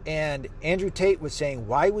whatever. And Andrew Tate was saying,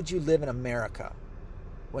 why would you live in America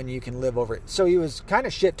when you can live over it? So he was kind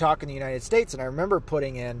of shit-talking the United States, and I remember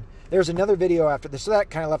putting in, there's another video after this, so that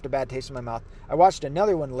kind of left a bad taste in my mouth. I watched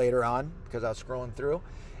another one later on, because I was scrolling through,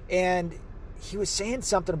 and he was saying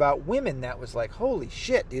something about women that was like, holy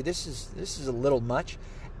shit, dude, this is a little much.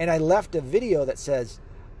 And I left a video that says,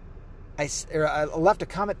 I left a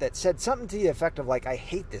comment that said something to the effect of like, I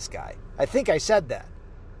hate this guy. I think I said that.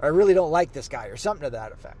 Or I really don't like this guy, or something to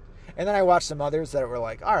that effect. And then I watched some others that were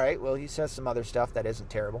like, all right, well, he says some other stuff that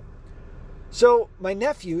isn't terrible. So my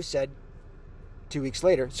nephew said 2 weeks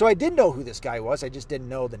later, so I did know who this guy was. I just didn't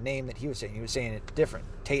know the name that he was saying. He was saying it different.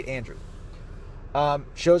 Tate Andrew.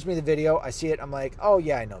 Shows me the video. I see it. I'm like, oh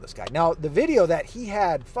yeah, I know this guy. Now, the video that he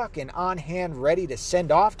had fucking on hand ready to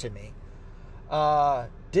send off to me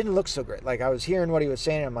didn't look so great. Like, I was hearing what he was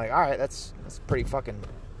saying, and I'm like, all right, that's pretty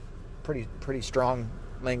strong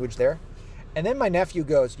language there. And then my nephew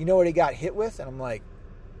goes, you know what he got hit with? And I'm like,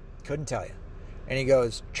 couldn't tell you. And he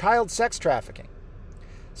goes, child sex trafficking.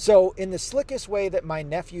 So in the slickest way that my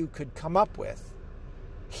nephew could come up with,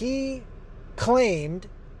 he claimed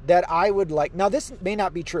that I would like... Now, this may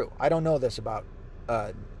not be true. I don't know this about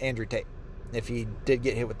Andrew Tate, if he did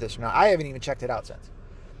get hit with this or not. I haven't even checked it out since.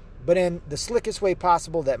 But in the slickest way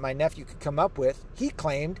possible that my nephew could come up with, he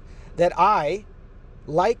claimed that I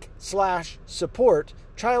like/support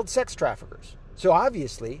child sex traffickers. So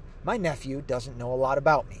obviously, my nephew doesn't know a lot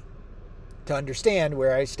about me to understand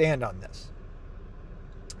where I stand on this.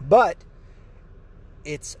 But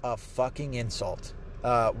it's a fucking insult.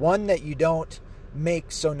 One that you don't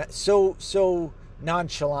make so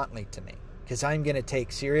nonchalantly to me, because I'm going to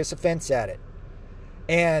take serious offense at it.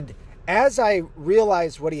 And as I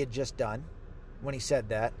realized what he had just done when he said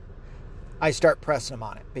that, I start pressing him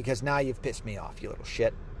on it, because now you've pissed me off, you little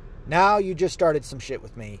shit. Now you just started some shit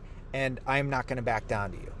with me, and I'm not going to back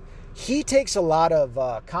down to you. He takes a lot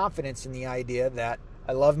of confidence in the idea that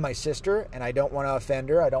I love my sister and I don't want to offend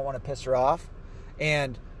her. I don't want to piss her off.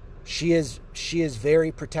 And she is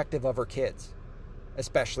very protective of her kids,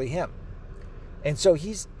 especially him. And so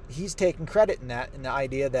he's taking credit in that, in the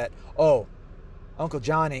idea that, oh, Uncle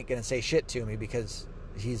John ain't going to say shit to me because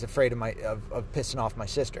he's afraid of pissing off my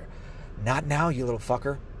sister. Not now, you little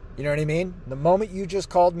fucker. You know what I mean? The moment you just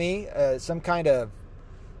called me some kind of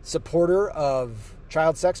supporter of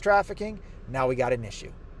child sex trafficking, now we got an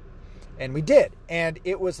issue. And we did. And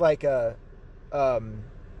it was like a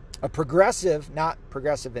progressive, not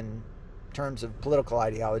progressive in terms of political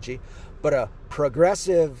ideology, but a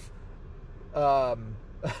progressive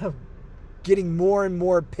getting more and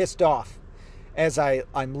more pissed off as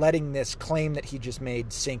I'm letting this claim that he just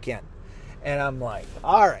made sink in. And I'm like,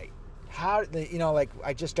 all right,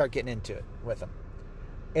 I just start getting into it with him.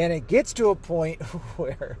 And it gets to a point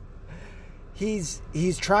where he's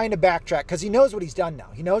trying to backtrack, because he knows what he's done now.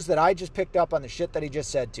 He knows that I just picked up on the shit that he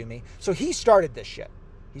just said to me. So he started this shit.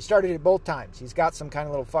 He started it both times. He's got some kind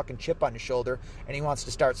of little fucking chip on his shoulder, and he wants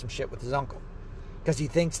to start some shit with his uncle, because he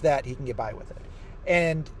thinks that he can get by with it.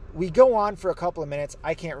 And we go on for a couple of minutes.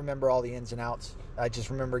 I can't remember all the ins and outs. I just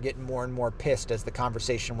remember getting more and more pissed as the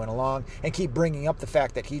conversation went along, and keep bringing up the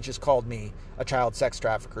fact that he just called me a child sex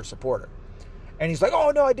trafficker supporter. And he's like,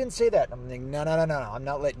 oh, no, I didn't say that. And I'm thinking, no. I'm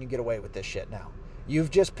not letting you get away with this shit now. You've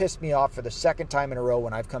just pissed me off for the second time in a row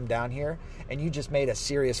when I've come down here, and you just made a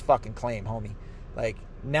serious fucking claim, homie. Like,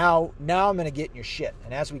 now I'm going to get in your shit.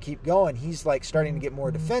 And as we keep going, he's like starting to get more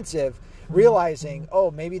defensive, realizing, oh,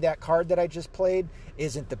 maybe that card that I just played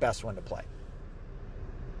isn't the best one to play.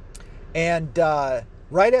 And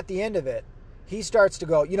right at the end of it, he starts to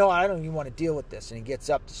go, I don't even want to deal with this. And he gets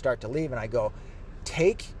up to start to leave. And I go,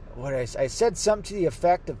 I said something to the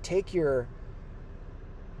effect of take your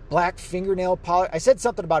black fingernail polish. I said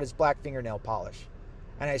something about his black fingernail polish.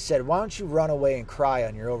 And I said, why don't you run away and cry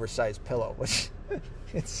on your oversized pillow? Which,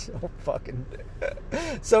 it's so fucking,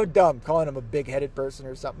 so dumb, calling him a big-headed person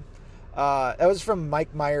or something. That was from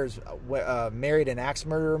Mike Myers' Married an Axe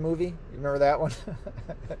Murderer movie. You remember that one?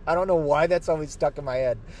 I don't know why that's always stuck in my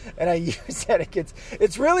head. And I use that against...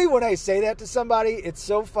 It's really, when I say that to somebody, it's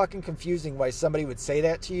so fucking confusing why somebody would say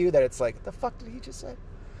that to you that it's like, what the fuck did he just say?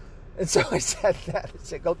 And so I said that. I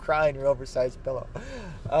said, go cry on your oversized pillow.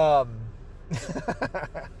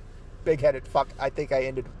 Big-headed fuck. I think I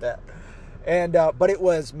ended with that. And but it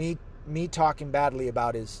was me talking badly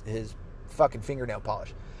about his fucking fingernail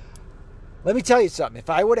polish. Let me tell you something. If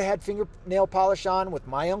I would have had fingernail polish on with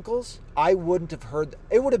my uncles, I wouldn't have heard.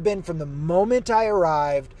 It would have been from the moment I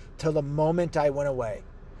arrived till the moment I went away.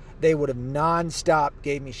 They would have nonstop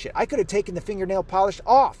gave me shit. I could have taken the fingernail polish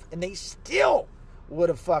off, and they still would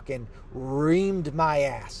have fucking reamed my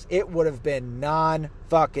ass. It would have been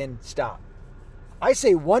non-fucking stop. I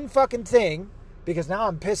say one fucking thing because now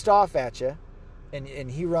I'm pissed off at you, and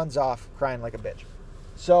he runs off crying like a bitch.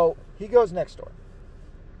 So he goes next door.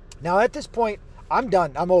 Now, at this point, I'm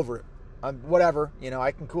done. I'm over it. Whatever.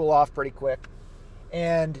 I can cool off pretty quick.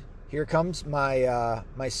 And here comes my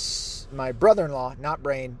brother-in-law, not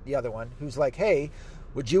Brain, the other one, who's like, hey,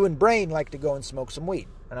 would you and Brain like to go and smoke some weed?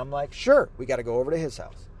 And I'm like, sure. We got to go over to his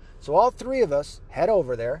house. So all three of us head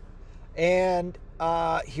over there. And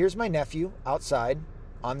here's my nephew outside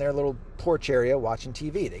on their little porch area watching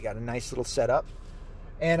TV. They got a nice little setup.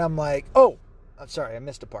 And I'm like, oh, I'm sorry, I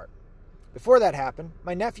missed a part. Before that happened,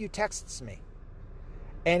 my nephew texts me.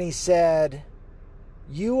 And he said,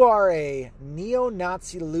 you are a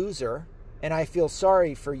neo-Nazi loser, and I feel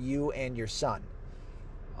sorry for you and your son.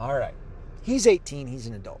 All right. He's 18. He's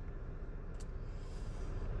an adult.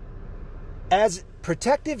 As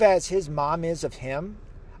protective as his mom is of him,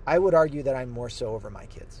 I would argue that I'm more so over my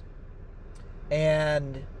kids.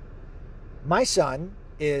 And my son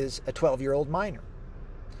is a 12-year-old minor.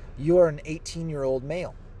 You're an 18-year-old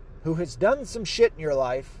male who has done some shit in your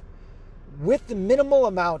life. With the minimal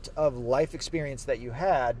amount of life experience that you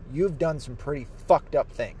had, you've done some pretty fucked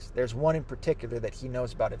up things. There's one in particular that he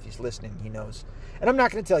knows about. If he's listening, he knows. And I'm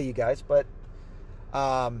not going to tell you guys, but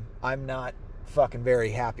I'm not fucking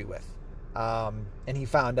very happy with. And he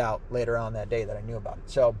found out later on that day that I knew about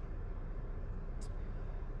it. So,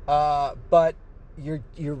 but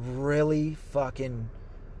you're really fucking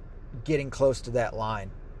getting close to that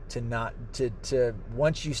line. To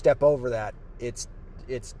once you step over that, it's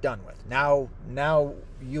done with. Now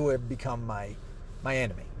you have become my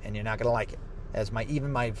enemy, and you're not gonna like it as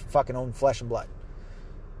even my fucking own flesh and blood.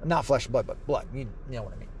 Not flesh and blood, but blood. You know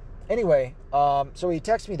what I mean. Anyway, so he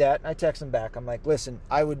texts me that, and I text him back. I'm like, listen,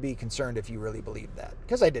 I would be concerned if you really believed that,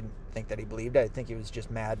 because I didn't think that he believed it. I think he was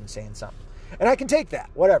just mad and saying something, and I can take that.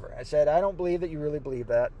 Whatever. I said, I don't believe that you really believe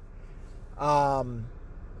that.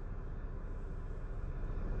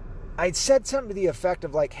 I said something to the effect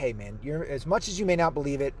of like, hey man, you're, as much as you may not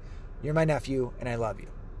believe it, you're my nephew and I love you.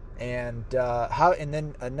 And and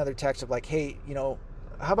then another text of like, hey, how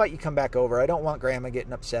about you come back over? I don't want grandma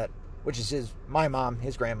getting upset, which is my mom,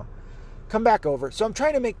 his grandma. Come back over. So I'm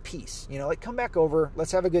trying to make peace, like come back over.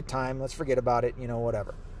 Let's have a good time. Let's forget about it,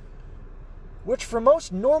 whatever. Which for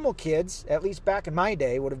most normal kids, at least back in my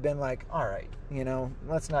day, would have been like, all right,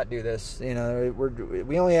 let's not do this.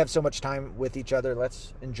 We only have so much time with each other.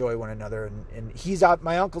 Let's enjoy one another. And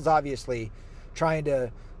my uncle's obviously trying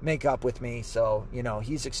to make up with me. So,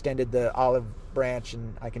 he's extended the olive branch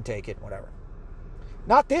and I can take it, whatever.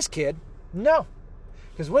 Not this kid. No.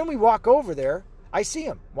 Because when we walk over there, I see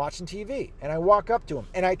him watching TV and I walk up to him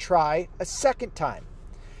and I try a second time.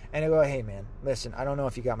 And I go, hey man, listen, I don't know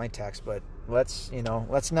if you got my text, but let's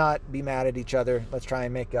not be mad at each other. Let's try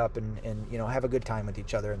and make up and have a good time with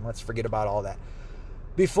each other and let's forget about all that.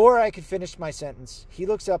 Before I could finish my sentence, he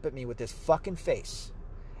looks up at me with this fucking face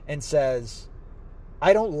and says,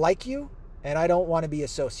 I don't like you and I don't want to be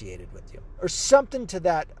associated with you. Or something to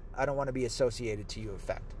that, I don't want to be associated to you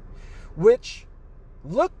effect. Which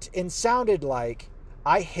looked and sounded like,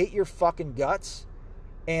 I hate your fucking guts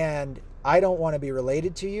and I don't want to be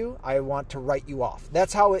related to you. I want to write you off.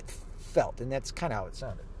 That's how it felt, and that's kind of how it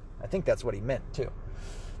sounded. I think that's what he meant, too.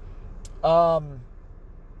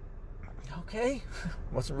 Okay.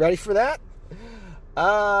 Wasn't ready for that.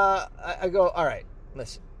 I go, all right,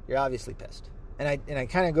 listen, you're obviously pissed. And I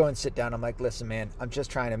kind of go and sit down. I'm like, listen, man, I'm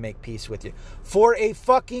just trying to make peace with you. For a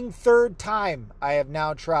fucking third time, I have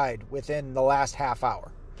now tried within the last half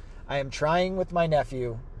hour. I am trying with my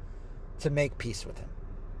nephew to make peace with him.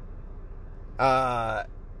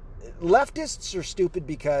 Leftists are stupid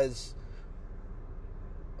because,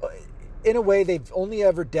 in a way, they've only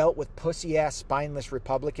ever dealt with pussy-ass, spineless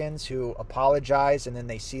Republicans who apologize and then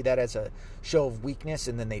they see that as a show of weakness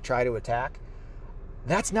and then they try to attack.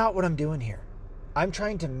 That's not what I'm doing here. I'm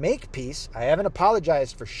trying to make peace. I haven't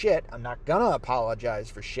apologized for shit. I'm not going to apologize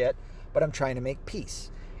for shit, but I'm trying to make peace.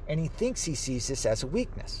 And he thinks he sees this as a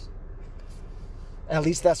weakness. At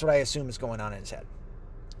least that's what I assume is going on in his head.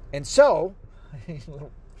 And so, little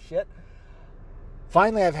shit,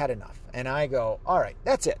 finally I've had enough. And I go, all right,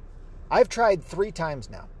 that's it. I've tried 3 times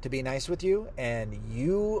now to be nice with you, and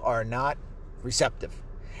you are not receptive.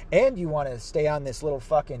 And you want to stay on this little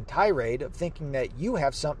fucking tirade of thinking that you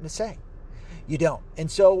have something to say. You don't. And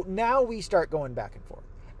so now we start going back and forth.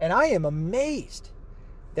 And I am amazed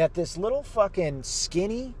that this little fucking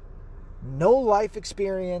skinny, no life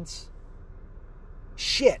experience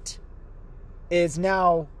shit is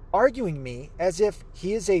now arguing me as if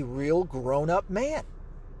he is a real grown-up man.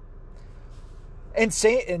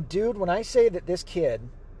 And dude, when I say that this kid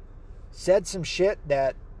said some shit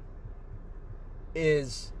that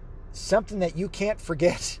is something that you can't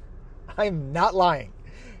forget, I'm not lying.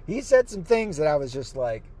 He said some things that I was just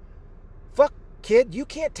like, fuck, kid, you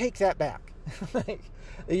can't take that back.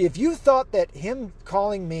 If you thought that him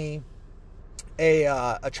calling me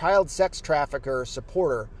a child sex trafficker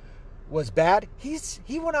supporter was bad,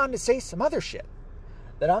 he went on to say some other shit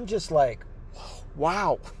that I'm just like,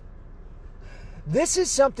 wow. This is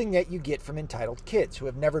something that you get from entitled kids who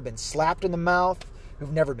have never been slapped in the mouth,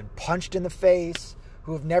 who've never been punched in the face,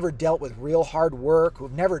 who have never dealt with real hard work, who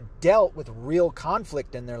have never dealt with real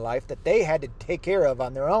conflict in their life that they had to take care of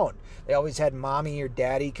on their own. They always had mommy or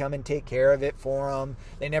daddy come and take care of it for them.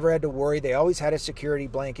 They never had to worry. They always had a security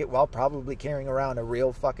blanket, while probably carrying around a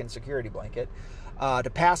real fucking security blanket, to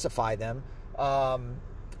pacify them,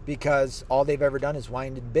 because all they've ever done is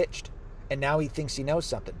whined and bitched. And now he thinks he knows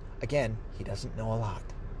something. Again, he doesn't know a lot.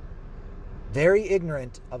 Very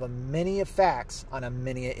ignorant of a many of facts on a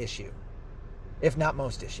many a issue, if not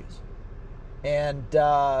most issues. And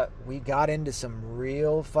we got into some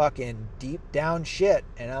real fucking deep down shit.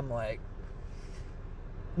 And I'm like,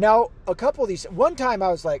 now, a couple of these, one time I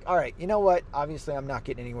was like, all right, you know what? Obviously, I'm not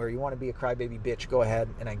getting anywhere. You want to be a crybaby bitch, go ahead.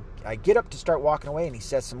 And I get up to start walking away, and he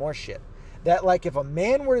says some more shit. That, like, if a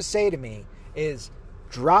man were to say to me is,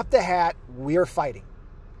 drop the hat, we're fighting.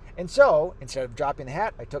 And so, instead of dropping the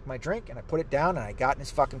hat, I took my drink and I put it down and I got in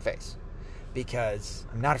his fucking face. Because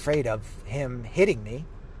I'm not afraid of him hitting me.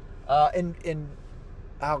 And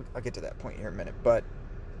I'll get to that point here in a minute. But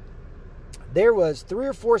there was 3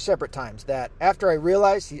 or 4 separate times that after I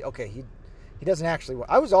realized he doesn't actually,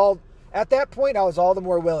 at that point I was all the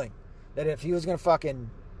more willing that if he was going to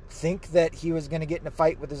fucking think that he was going to get in a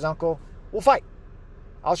fight with his uncle, we'll fight.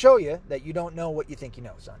 I'll show you that you don't know what you think you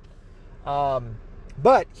know, son.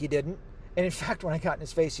 But he didn't. And in fact, when I got in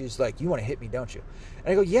his face, he was like, you want to hit me, don't you?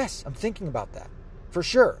 And I go, yes, I'm thinking about that. For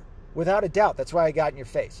sure. Without a doubt. That's why I got in your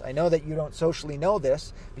face. I know that you don't socially know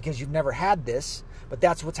this because you've never had this, but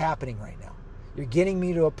that's what's happening right now. You're getting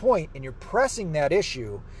me to a point and you're pressing that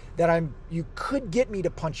issue that you could get me to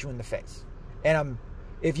punch you in the face. And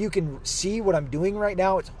if you can see what I'm doing right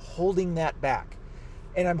now, it's holding that back.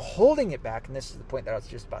 And I'm holding it back, and this is the point that I was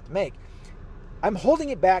just about to make. I'm holding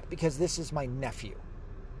it back because this is my nephew.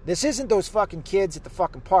 This isn't those fucking kids at the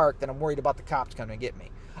fucking park that I'm worried about the cops coming to get me.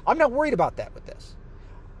 I'm not worried about that with this.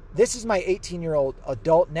 This is my 18-year-old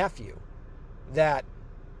adult nephew that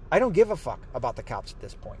I don't give a fuck about the cops at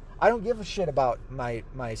this point. I don't give a shit about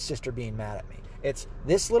my sister being mad at me. It's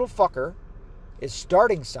this little fucker is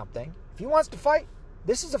starting something. If he wants to fight,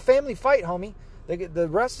 this is a family fight, homie. The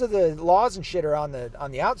rest of the laws and shit are on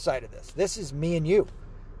the outside of this. This is me and you.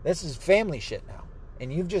 This is family shit now.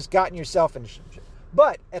 And you've just gotten yourself into some shit.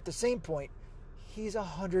 But at the same point, he's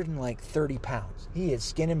 130 pounds. He is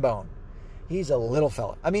skin and bone. He's a little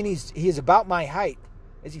fella. I mean, he is about my height.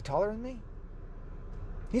 Is he taller than me?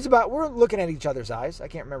 We're looking at each other's eyes. I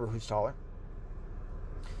can't remember who's taller.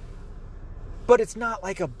 But it's not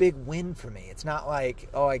like a big win for me. It's not like,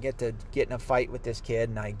 oh, I get to get in a fight with this kid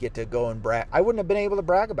and I get to go and brag. I wouldn't have been able to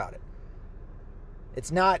brag about it. It's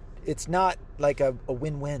not like a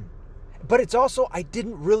win-win. But it's also, I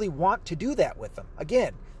didn't really want to do that with him.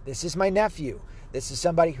 Again, this is my nephew. This is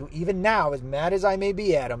somebody who, even now, as mad as I may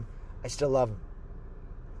be at him, I still love him.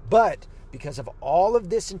 But because of all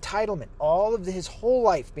of this entitlement, all of his whole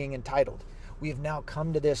life being entitled, we have now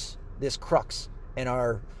come to this crux in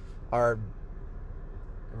our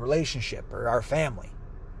relationship or our family.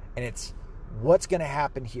 And it's what's going to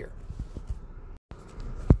happen here.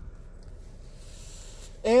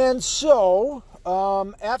 And so,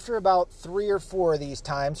 after about 3 or 4 of these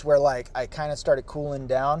times where, like, I kind of started cooling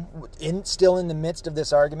down, still in the midst of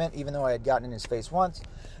this argument, even though I had gotten in his face once,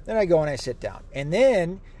 then I go and I sit down. And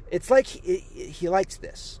then it's like he likes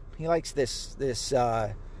this. He likes this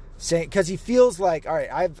saying, because he feels like, all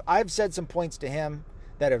right, I've said some points to him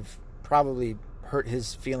that have probably hurt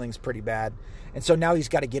his feelings pretty bad. And so now he's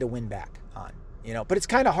got to get a win back on, you know. But it's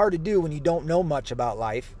kind of hard to do when you don't know much about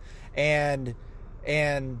life, and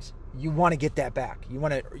you want to get that back. You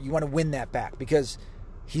want to win that back, because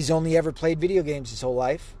he's only ever played video games his whole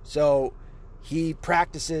life. So he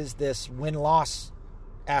practices this win-loss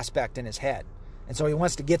aspect in his head. And so he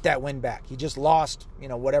wants to get that win back. He just lost, you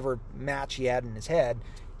know, whatever match he had in his head.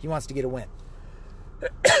 He wants to get a win.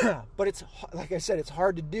 But it's, like I said, it's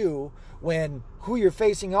hard to do when who you're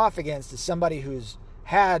facing off against is somebody who's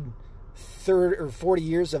had 30 or 40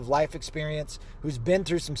 years of life experience, who's been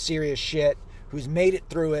through some serious shit, who's made it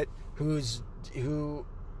through it, who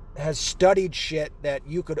has studied shit that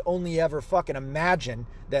you could only ever fucking imagine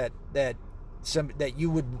that you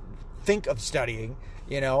would think of studying,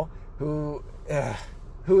 you know, who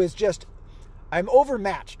is just, I'm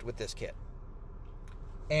overmatched with this kid.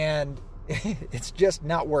 And it's just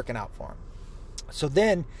not working out for him. So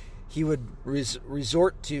then he would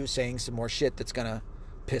resort to saying some more shit that's going to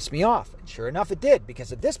piss me off. And sure enough, it did,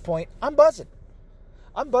 because at this point, I'm buzzing.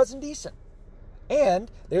 I'm buzzing decent. And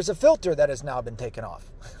there's a filter that has now been taken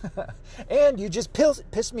off. And you just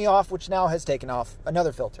pissed me off, which now has taken off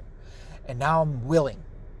another filter. And now I'm willing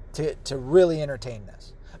to really entertain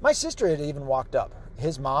this. My sister had even walked up,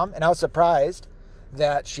 his mom, and I was surprised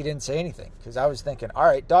that she didn't say anything, because I was thinking, all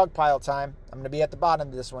right, dog pile time. I'm going to be at the bottom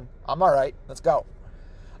of this one. I'm all right. Let's go.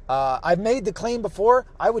 I've made the claim before.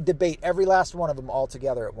 I would debate every last one of them all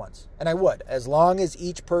together at once. And I would, as long as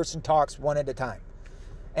each person talks one at a time.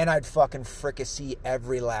 And I'd fucking fricassee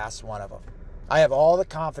every last one of them. I have all the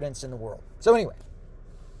confidence in the world. So anyway,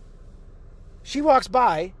 she walks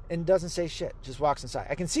by and doesn't say shit. Just walks inside.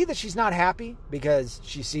 I can see that she's not happy because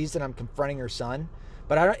she sees that I'm confronting her son.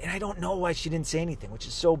 But I don't know why she didn't say anything, which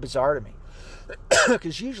is so bizarre to me.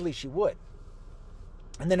 Because usually she would.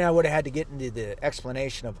 And then I would have had to get into the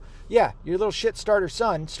explanation of, yeah, your little shit starter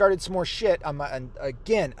son started some more shit on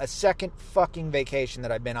again, a second fucking vacation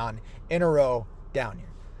that I've been on in a row down here.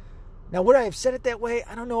 Now, would I have said it that way?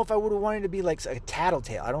 I don't know if I would have wanted to be like a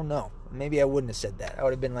tattletale. I don't know. Maybe I wouldn't have said that. I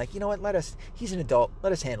would have been like, you know what, he's an adult.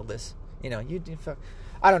 Let us handle this. You know,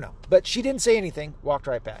 I don't know. But she didn't say anything, walked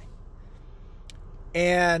right by.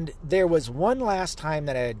 And there was one last time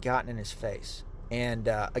that I had gotten in his face. And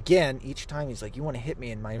again, each time he's like, you want to hit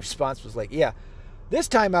me? And my response was like, yeah. This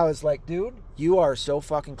time I was like, dude, you are so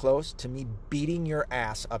fucking close to me beating your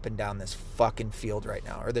ass up and down this fucking field right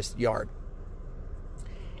now, or this yard.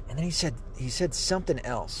 And then he said something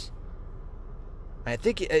else. I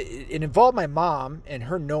think it involved my mom and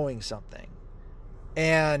her knowing something.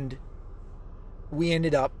 And we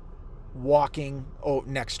ended up walking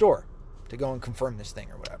next door to go and confirm this thing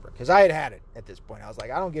or whatever. Because I had it at this point. I was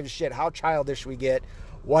like, I don't give a shit how childish we get.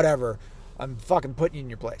 Whatever. I'm fucking putting you in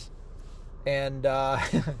your place. And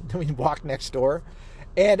we walked next door.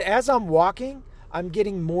 And as I'm walking, I'm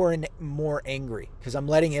getting more and more angry. Because I'm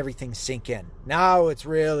letting everything sink in. Now it's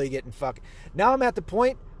really getting fucking... Now I'm at the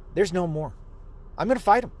point, there's no more. I'm going to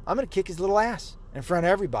fight him. I'm going to kick his little ass in front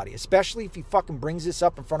of everybody. Especially if he fucking brings this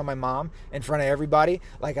up in front of my mom, in front of everybody.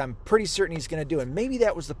 Like I'm pretty certain he's going to do. And maybe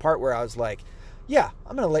that was the part where I was like, yeah,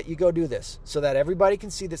 I'm going to let you go do this. So that everybody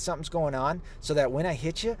can see that something's going on. So that when I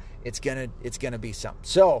hit you, it's going to be something.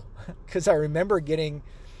 So, because I remember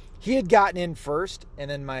he had gotten in first.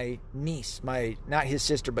 And then my niece, not his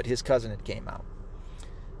sister, but his cousin had came out.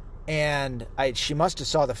 And she must have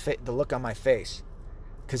saw the look on my face.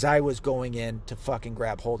 Because I was going in to fucking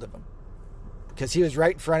grab hold of him. Because he was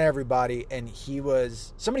right in front of everybody, and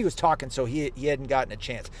somebody was talking, so he hadn't gotten a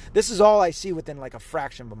chance. This is all I see within like a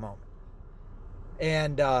fraction of a moment.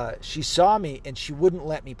 And she saw me, and she wouldn't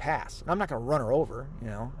let me pass. And I'm not going to run her over, you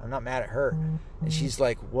know. I'm not mad at her. Mm-hmm. And she's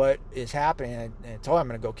like, what is happening? And I told her I'm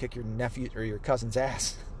going to go kick your nephew or your cousin's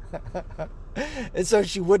ass. And so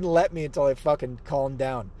she wouldn't let me until I fucking calmed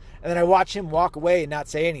down. And then I watched him walk away and not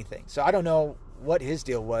say anything. So I don't know what his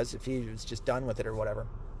deal was, if he was just done with it or whatever.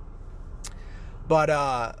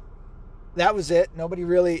 But that was it. Nobody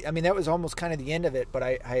really... I mean, that was almost kind of the end of it, but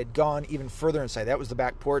I had gone even further inside. That was the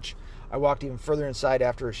back porch. I walked even further inside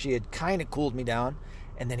after she had kind of cooled me down,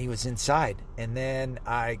 and then he was inside. And then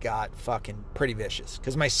I got fucking pretty vicious,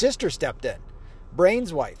 because my sister stepped in.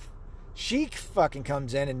 Brain's wife She fucking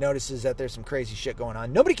comes in and notices that there's some crazy shit going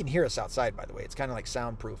on. Nobody can hear us outside, by the way. It's kind of like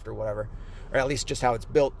soundproofed or whatever. Or at least just how it's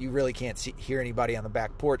built. You really can't hear anybody on the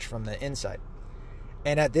back porch from the inside.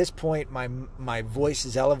 And at this point, my voice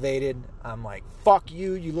is elevated. I'm like, fuck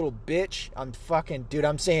you, you little bitch.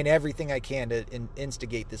 I'm saying everything I can to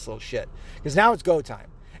instigate this little shit. Because now it's go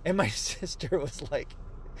time. And my sister was like,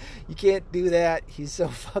 you can't do that. He's so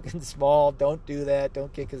fucking small. Don't do that.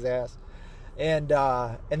 Don't kick his ass. And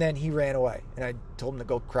then he ran away. And I told him to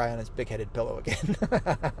go cry on his big-headed pillow again.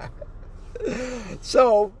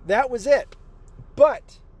 So that was it.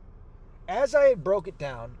 But as I broke it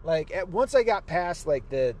down, like once I got past like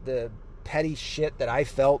the petty shit that I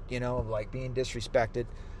felt, of like being disrespected,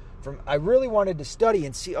 I really wanted to study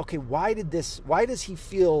and see, okay, why does he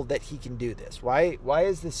feel that he can do this? Why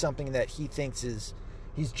is this something that he thinks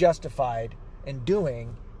he's justified in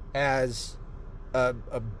doing as a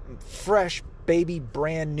fresh baby,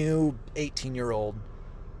 brand new 18-year-old,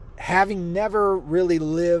 having never really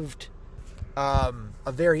lived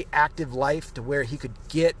a very active life to where he could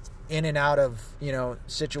get in and out of,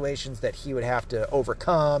 situations that he would have to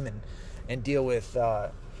overcome and deal with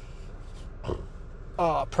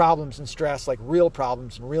problems and stress, like real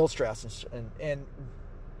problems and real stress. And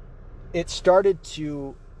it started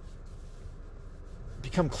to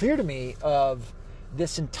become clear to me of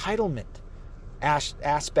this entitlement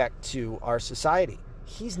aspect to our society.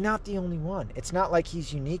 He's not the only one. It's not like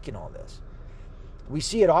he's unique in all this. We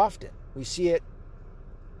see it often. We see it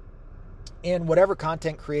in whatever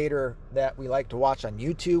content creator that we like to watch on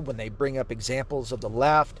YouTube when they bring up examples of the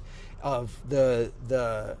left, of the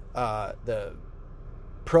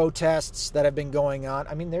protests that have been going on.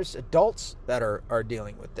 I mean, there's adults that are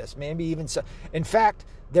dealing with this. Maybe even so. In fact,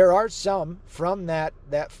 there are some from that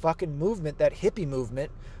fucking movement, that hippie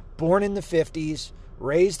movement, born in the 50s,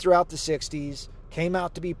 raised throughout the 60s, came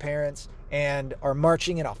out to be parents, and are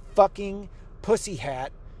marching in a fucking pussy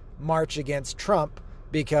hat march against Trump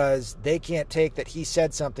because they can't take that he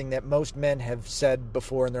said something that most men have said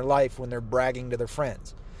before in their life when they're bragging to their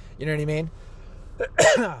friends. You know what I mean?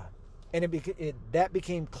 And that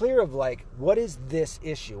became clear of like, what is this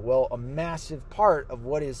issue? Well, a massive part of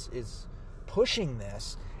what is pushing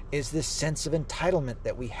this is this sense of entitlement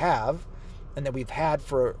that we have and that we've had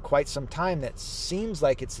for quite some time, that seems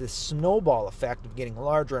like it's this snowball effect of getting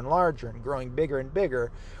larger and larger and growing bigger and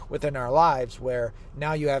bigger within our lives, where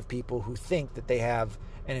now you have people who think that they have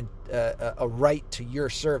a right to your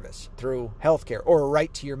service through healthcare, or a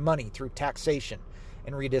right to your money through taxation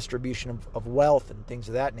and redistribution of wealth and things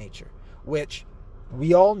of that nature, which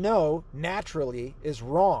we all know naturally is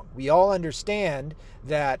wrong. We all understand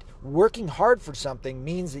that working hard for something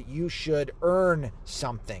means that you should earn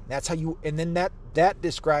something. That's how you, and then that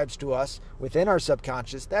describes to us within our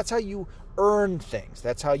subconscious, that's how you earn things.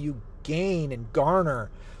 That's how you gain and garner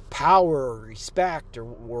power or respect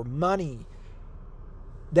or money.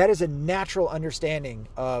 That is a natural understanding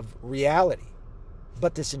of reality.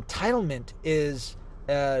 But this entitlement is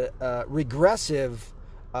a regressive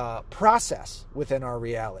process within our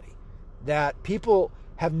reality, that people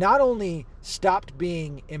have not only stopped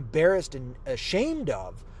being embarrassed and ashamed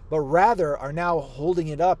of, but rather are now holding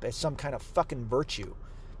it up as some kind of fucking virtue.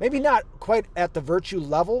 Maybe not quite at the virtue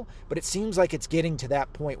level, but it seems like it's getting to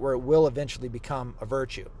that point where it will eventually become a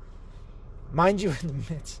virtue. Mind you, in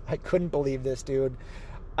the midst, I couldn't believe this, dude.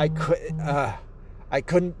 I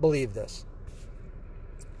couldn't believe this.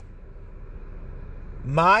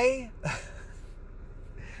 My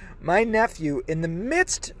nephew, in the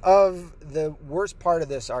midst of the worst part of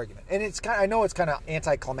this argument, and I know it's kind of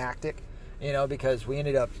anticlimactic, because we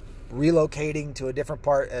ended up relocating to a different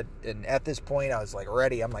part, and at this point I was like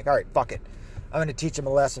ready. I'm like, all right, fuck it, I'm going to teach him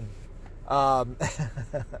a lesson.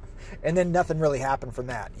 And then nothing really happened from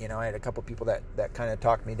that. I had a couple people that kind of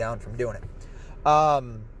talked me down from doing it.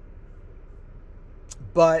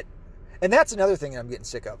 And that's another thing I'm getting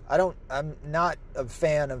sick of. I'm not a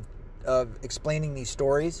fan of explaining these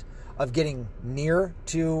stories of getting near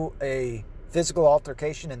to a physical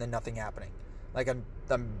altercation and then nothing happening. Like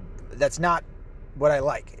that's not what I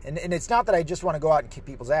like. And it's not that I just want to go out and kick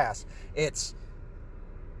people's ass. It's,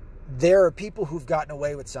 there are people who've gotten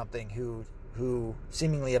away with something who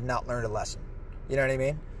seemingly have not learned a lesson. You know what I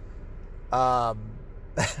mean?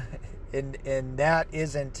 And that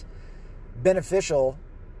isn't beneficial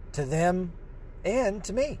to them and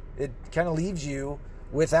to me. It kind of leaves you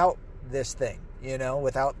without this thing,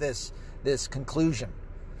 without this conclusion.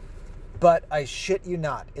 But I shit you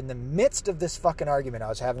not, in the midst of this fucking argument I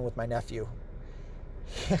was having with my nephew,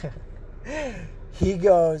 he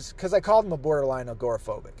goes, because I called him a borderline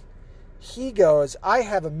agoraphobic, he goes, I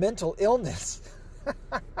have a mental illness.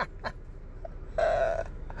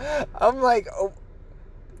 I'm like, oh,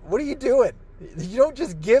 what are you doing? You don't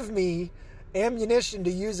just give me ammunition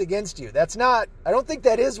to use against you. That's not, I don't think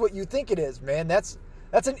that is what you think it is, man. That's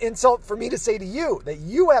an insult for me to say to you, that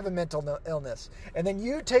you have a mental illness. And then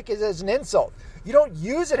you take it as an insult. You don't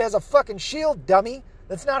use it as a fucking shield, dummy.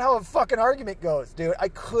 That's not how a fucking argument goes, dude. I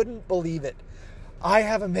couldn't believe it. I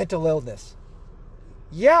have a mental illness.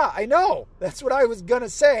 Yeah, I know. That's what I was going to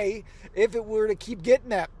say if it were to keep getting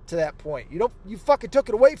to that point. You fucking took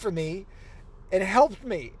it away from me and helped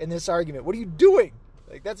me in this argument. What are you doing?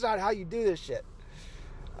 Like, that's not how you do this shit.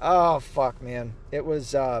 Oh, fuck, man. It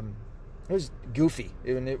was goofy,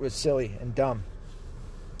 and it was silly and dumb.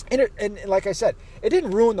 And like I said, it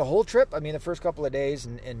didn't ruin the whole trip. I mean, the first couple of days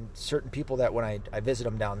and certain people that when I visit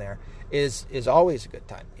them down there is always a good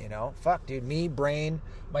time, you know? Fuck, dude, me, Brain,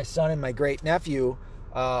 my son, and my great nephew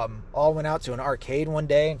all went out to an arcade one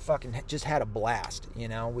day and fucking just had a blast, you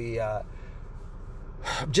know? We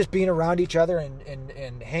just being around each other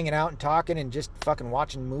and hanging out and talking and just fucking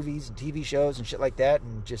watching movies and TV shows and shit like that,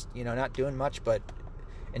 and just, you know, not doing much but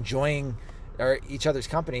enjoying each other's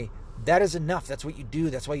company. That is enough. That's what you do.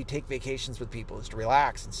 That's why you take vacations with people, is to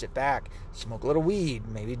relax and sit back, smoke a little weed,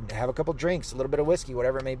 maybe have a couple drinks, a little bit of whiskey,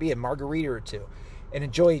 whatever it may be, a margarita or two, and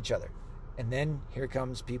enjoy each other. And then here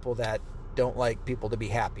comes people that don't like people to be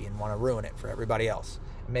happy and want to ruin it for everybody else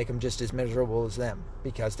and make them just as miserable as them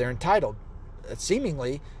because they're entitled,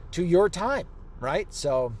 seemingly, to your time, right?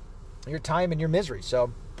 So your time and your misery.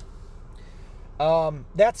 So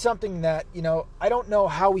that's something that, you know, I don't know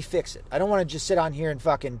how we fix it. I don't want to just sit on here and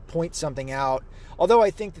fucking point something out. Although I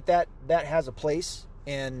think that has a place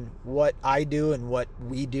in what I do and what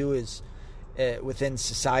we do is within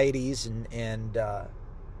societies and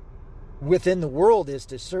within the world, is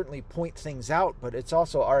to certainly point things out. But it's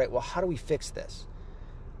also, all right, well, how do we fix this?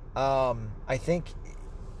 I think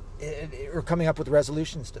we're coming up with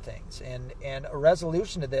resolutions to things. And a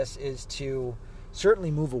resolution to this is to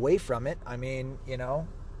certainly move away from it. I mean, you know,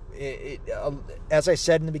 as I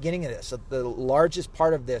said in the beginning of this, the largest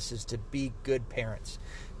part of this is to be good parents,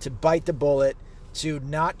 to bite the bullet, to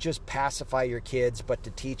not just pacify your kids, but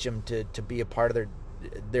to teach them to be a part of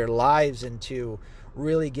their lives and to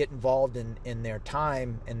really get involved in their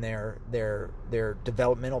time and their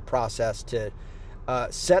developmental process, to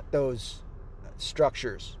set those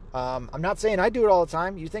structures. I'm not saying I do it all the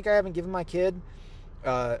time. You think I haven't given my kid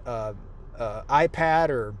iPad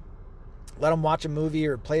or let them watch a movie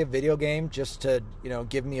or play a video game just to, you know,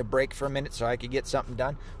 give me a break for a minute so I could get something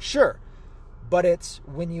done? Sure. But it's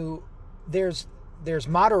when there's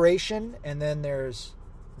moderation, and then there's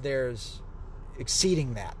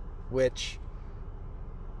exceeding that, which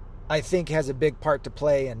I think has a big part to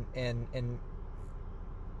play in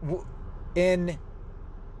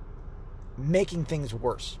making things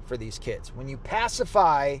worse for these kids. When you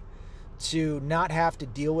pacify to not have to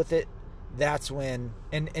deal with it, that's when,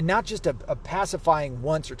 and not just a pacifying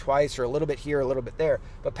once or twice or a little bit here, a little bit there,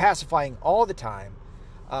 but pacifying all the time,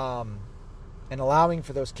 and allowing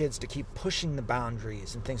for those kids to keep pushing the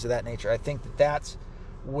boundaries and things of that nature. I think that's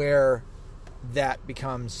where that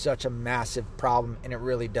becomes such a massive problem, and it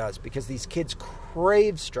really does, because these kids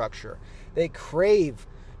crave structure. They crave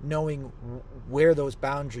knowing where those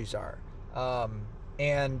boundaries are.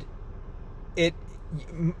 And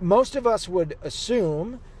most of us would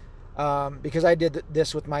assume, because I did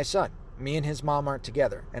this with my son, me and his mom aren't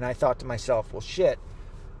together, and I thought to myself, well, shit,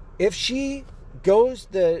 if she goes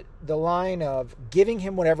the line of giving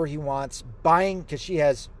him whatever he wants, buying, because she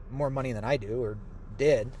has more money than I do, or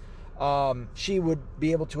did, she would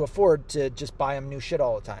be able to afford to just buy him new shit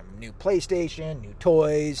all the time. New PlayStation, new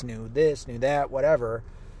toys, new this, new that, whatever.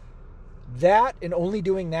 That, and only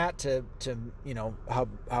doing that to you know, how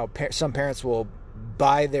some parents will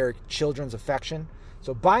buy their children's affection.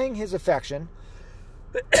 So buying his affection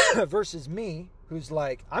versus me, who's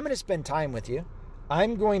like, I'm going to spend time with you.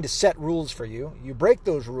 I'm going to set rules for you. You break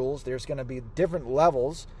those rules, there's going to be different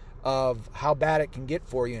levels of how bad it can get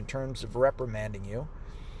for you in terms of reprimanding you.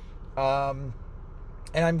 And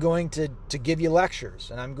I'm going to give you lectures,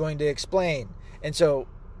 and I'm going to explain. And so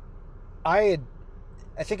I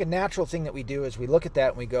think a natural thing that we do is we look at that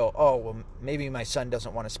and we go, oh, well, maybe my son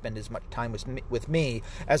doesn't want to spend as much time with me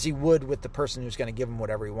as he would with the person who's going to give him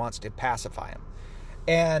whatever he wants to pacify him.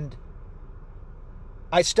 And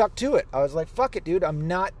I stuck to it. I was like, fuck it, dude. I'm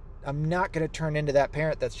not going to turn into that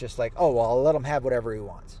parent that's just like, oh, well, I'll let him have whatever he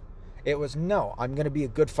wants. It was, no, I'm going to be a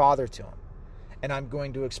good father to him. And I'm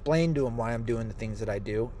going to explain to him why I'm doing the things that I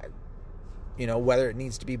do, you know, whether it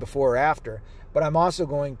needs to be before or after. But I'm also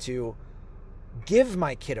going to give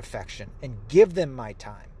my kid affection and give them my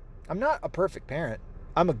time. I'm not a perfect parent.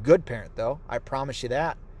 I'm a good parent, though. I promise you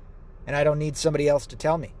that. And I don't need somebody else to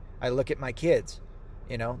tell me. I look at my kids.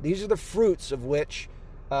 These are the fruits of which,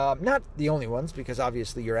 not the only ones, because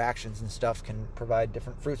obviously your actions and stuff can provide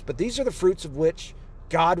different fruits, but these are the fruits of which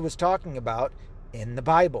God was talking about in the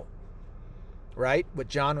Bible, right? What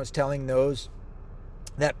John was telling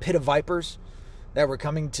that pit of vipers that were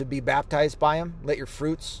coming to be baptized by him. Let your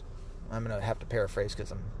fruits, I'm going to have to paraphrase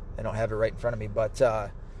because I don't have it right in front of me, but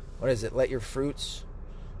what is it? Let your fruits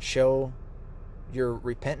show your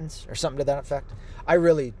repentance or something to that effect. I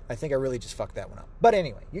think I really just fucked that one up. But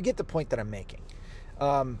anyway, you get the point that I'm making.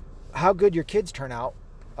 How good your kids turn out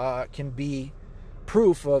can be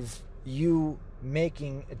proof of you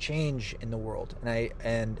making a change in the world.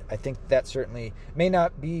 And I think that certainly may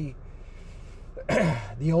not be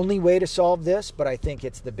the only way to solve this, but I think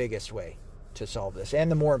it's the biggest way to solve this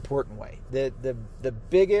and the more important way. The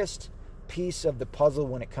biggest piece of the puzzle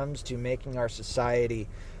when it comes to making our society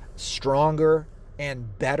stronger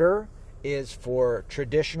and better is for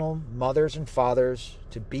traditional mothers and fathers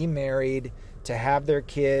to be married, to have their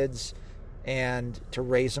kids, and to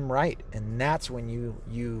raise them right. And that's when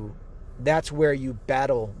that's where you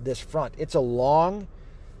battle this front. It's a long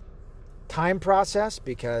time process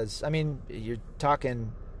because, you're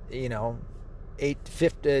talking, 10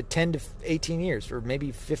 to 18 years, or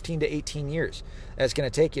maybe 15 to 18 years that's going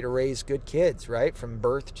to take you to raise good kids, right? From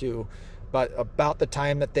birth to about the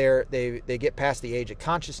time that they get past the age of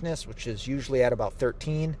consciousness, which is usually at about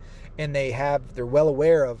 13, and they're well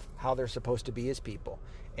aware of how they're supposed to be as people,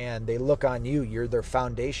 and they look on you. You're their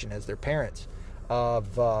foundation as their parents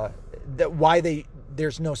of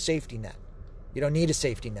there's no safety net. You don't need a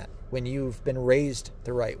safety net when you've been raised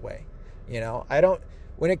the right way.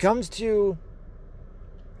 When it comes to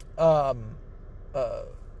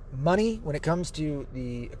money, when it comes to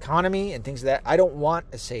the economy and things like that, I don't want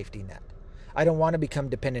a safety net. I don't want to become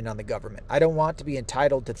dependent on the government. I don't want to be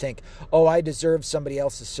entitled to think, I deserve somebody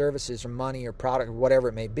else's services or money or product or whatever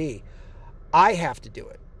it may be. I have to do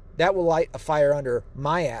it. That will light a fire under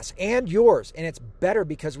my ass and yours. And it's better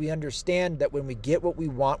because we understand that when we get what we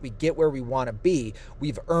want, we get where we want to be,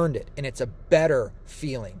 we've earned it. And it's a better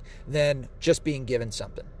feeling than just being given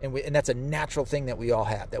something. And that's a natural thing that we all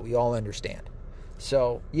have, that we all understand.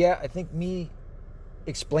 So, yeah, I think me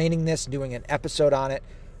explaining this, doing an episode on it,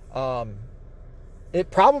 it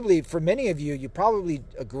probably, for many of you, you probably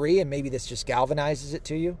agree, and maybe this just galvanizes it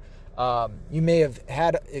to you. You may have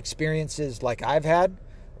had experiences like I've had,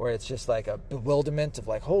 where it's just like a bewilderment of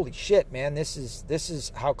like, holy shit, man, this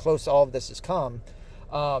is how close all of this has come.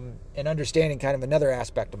 And understanding kind of another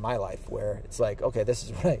aspect of my life where it's like, okay, this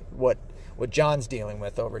is what John's dealing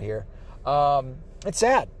with over here. It's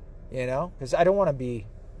sad, because I don't want to be,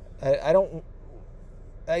 I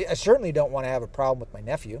certainly don't want to have a problem with my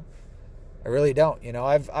nephew. I really don't.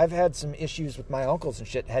 I've had some issues with my uncles and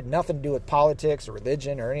shit. It had nothing to do with politics or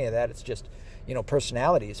religion or any of that. It's just,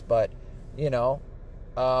 personalities. But, I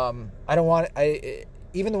don't want,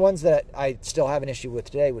 even the ones that I still have an issue with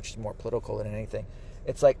today, which is more political than anything.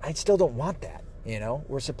 It's like, I still don't want that.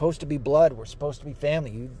 We're supposed to be blood. We're supposed to be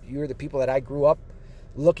family. You're the people that I grew up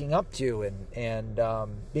looking up to and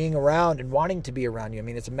being around and wanting to be around you.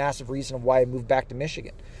 It's a massive reason of why I moved back to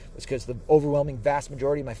Michigan. It was because the overwhelming vast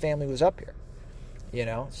majority of my family was up here.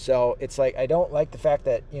 So it's like, I don't like the fact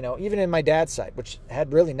that, even in my dad's side, which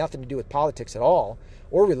had really nothing to do with politics at all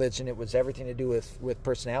or religion, it was everything to do with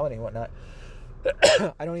personality and whatnot.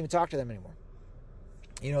 I don't even talk to them anymore.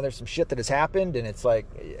 There's some shit that has happened, and it's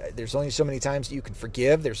like, there's only so many times that you can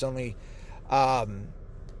forgive. There's only, I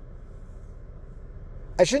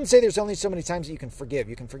shouldn't say there's only so many times that you can forgive.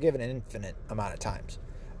 You can forgive an infinite amount of times.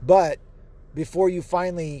 But before you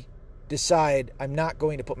finally decide, I'm not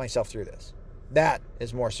going to put myself through this. That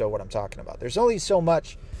is more so what I'm talking about. There's only so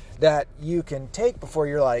much that you can take before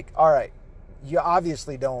you're like, all right, you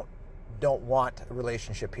obviously don't want a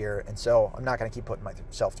relationship here, and so I'm not going to keep putting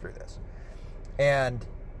myself through this. And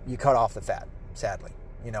you cut off the fat, sadly.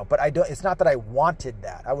 But it's not that I wanted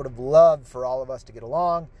that. I would have loved for all of us to get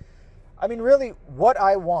along. Really, what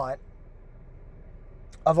I want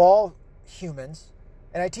of all humans,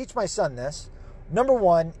 and I teach my son this, number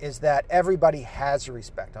one is that everybody has your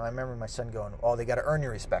respect. And I remember my son going, they got to earn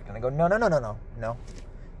your respect. And I go, no.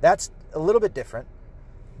 That's a little bit different.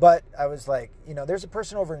 But I was like, there's a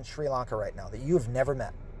person over in Sri Lanka right now that you have never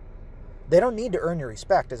met. They don't need to earn your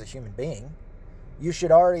respect as a human being. You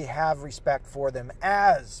should already have respect for them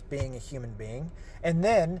as being a human being. And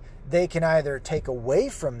then they can either take away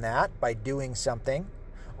from that by doing something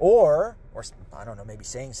or I don't know, maybe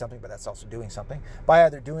saying something, but that's also doing something, by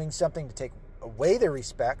either doing something to take away their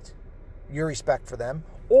respect, your respect for them,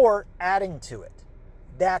 or adding to it.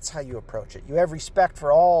 That's how you approach it. You have respect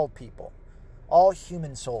for all people, all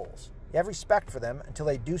human souls. You have respect for them until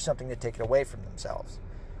they do something to take it away from themselves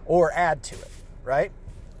or add to it, right?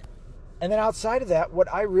 And then outside of that, what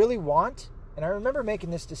I really want, and I remember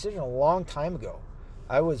making this decision a long time ago.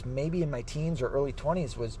 I was maybe in my teens or early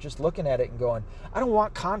 20s, was just looking at it and going, I don't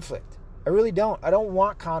want conflict. I really don't. I don't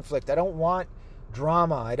want conflict. I don't want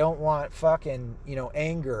drama. I don't want fucking,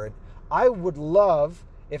 anger. And I would love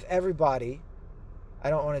if everybody, I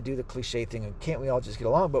don't want to do the cliche thing of can't we all just get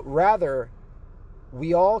along, but rather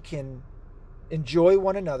we all can enjoy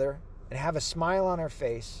one another and have a smile on our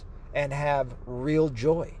face and have real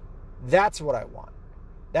joy. That's what I want.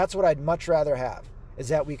 That's what I'd much rather have, is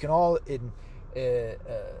that we can all, we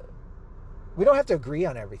don't have to agree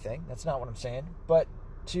on everything. That's not what I'm saying, but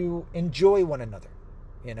to enjoy one another,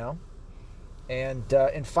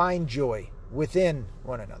 and find joy within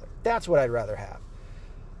one another. That's what I'd rather have.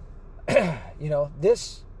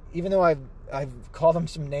 This, even though I've called them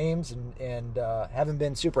some names and haven't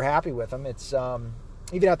been super happy with them, it's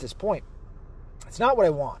even at this point, it's not what I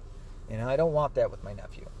want. I don't want that with my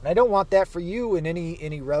nephew, and I don't want that for you and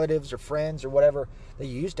any relatives or friends or whatever that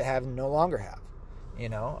you used to have and no longer have.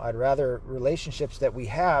 I'd rather relationships that we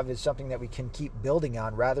have is something that we can keep building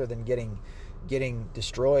on rather than getting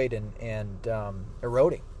destroyed and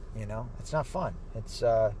eroding. It's not fun.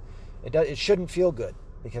 It shouldn't feel good,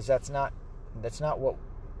 because that's not what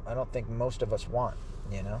I don't think most of us want.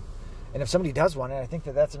 And if somebody does want it, I think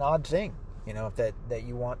that's an odd thing. If that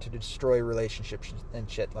you want to destroy relationships and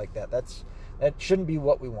shit like that, that shouldn't be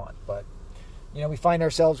what we want. But we find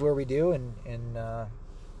ourselves where we do, and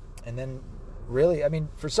then really, I mean,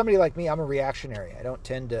 for somebody like me, I'm a reactionary. I don't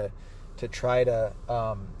tend to try to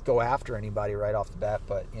go after anybody right off the bat.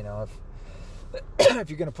 But if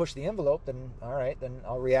you're going to push the envelope, then all right, then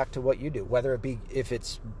I'll react to what you do, whether it be if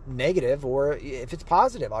it's negative or if it's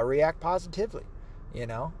positive. I'll react positively.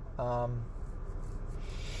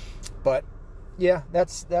 But yeah,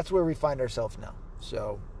 that's where we find ourselves now.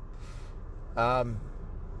 So, I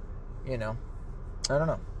don't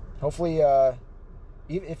know. Hopefully,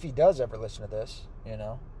 even if he does ever listen to this,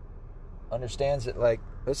 understands that, like,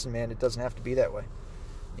 listen, man, it doesn't have to be that way,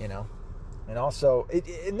 And also,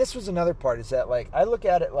 and this was another part, is that, like, I look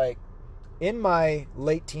at it like in my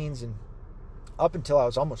late teens and up until I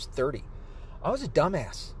was almost 30, I was a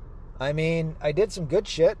dumbass. I mean, I did some good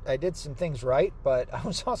shit. I did some things right, but I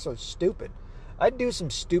was also stupid. I'd do some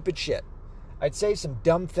stupid shit. I'd say some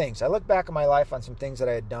dumb things. I look back at my life on some things that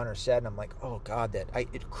I had done or said, and I'm like, oh God,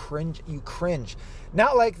 you cringe.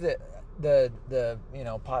 Not like the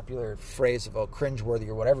popular phrase of cringeworthy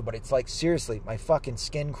or whatever, but it's like, seriously, my fucking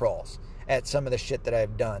skin crawls at some of the shit that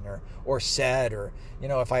I've done or said, or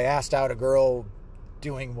if I asked out a girl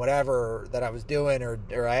doing whatever that I was doing, or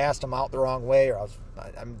I asked them out the wrong way, or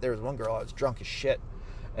there was one girl, I was drunk as shit.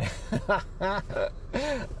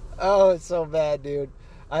 Oh, it's so bad, dude.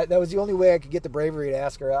 That was the only way I could get the bravery to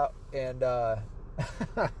ask her out, and I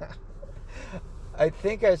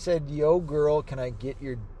think I said, yo girl, can I get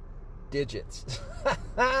your digits?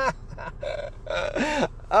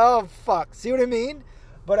 Oh fuck, see what I mean?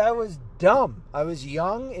 But I was dumb. I was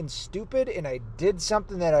young and stupid, and I did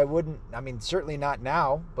something that I wouldn't, certainly not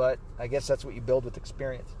now, but I guess that's what you build with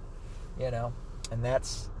experience, and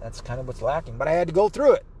that's kind of what's lacking. But I had to go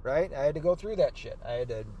through it, right? I had to go through that shit. I had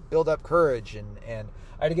to build up courage, and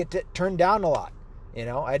I had to get turned down a lot.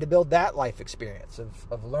 I had to build that life experience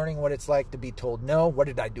of learning what it's like to be told no. What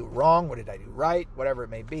did I do wrong? What did I do right? Whatever it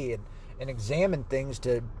may be, and examine things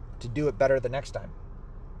to do it better the next time.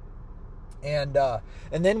 And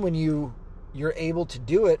then when you're able to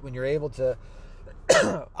do it, when you're able to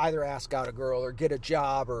either ask out a girl or get a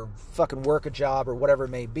job or fucking work a job or whatever it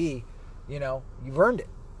may be, you've earned it.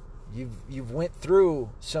 You've went through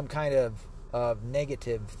some kind of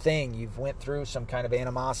negative thing. You've went through some kind of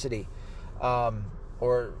animosity,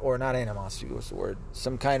 or not animosity, what's the word?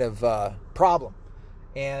 Some kind of problem,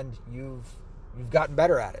 and you've gotten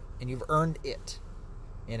better at it, and you've earned it.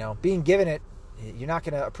 Being given it, you're not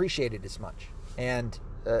going to appreciate it as much. And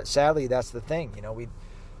sadly, that's the thing.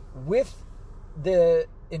 With the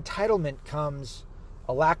entitlement comes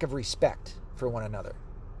a lack of respect for one another,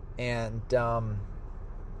 and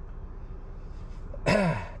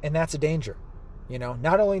that's a danger.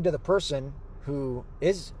 Not only to the person who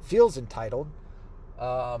feels entitled,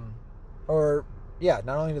 not only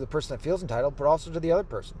to the person that feels entitled, but also to the other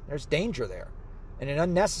person. There's danger there, and an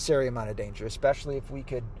unnecessary amount of danger, especially if we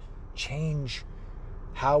could change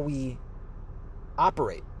how we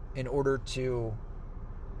operate in order to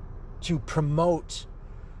promote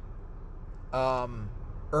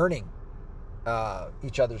earning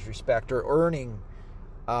each other's respect, or earning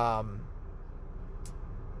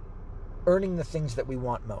earning the things that we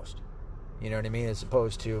want most. You know what I mean? As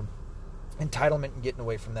opposed to entitlement and getting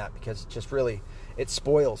away from that, because it just really, it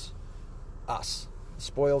spoils us. It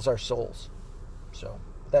spoils our souls. So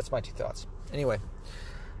that's my 2 thoughts. Anyway,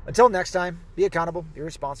 until next time, be accountable, be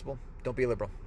responsible, don't be liberal.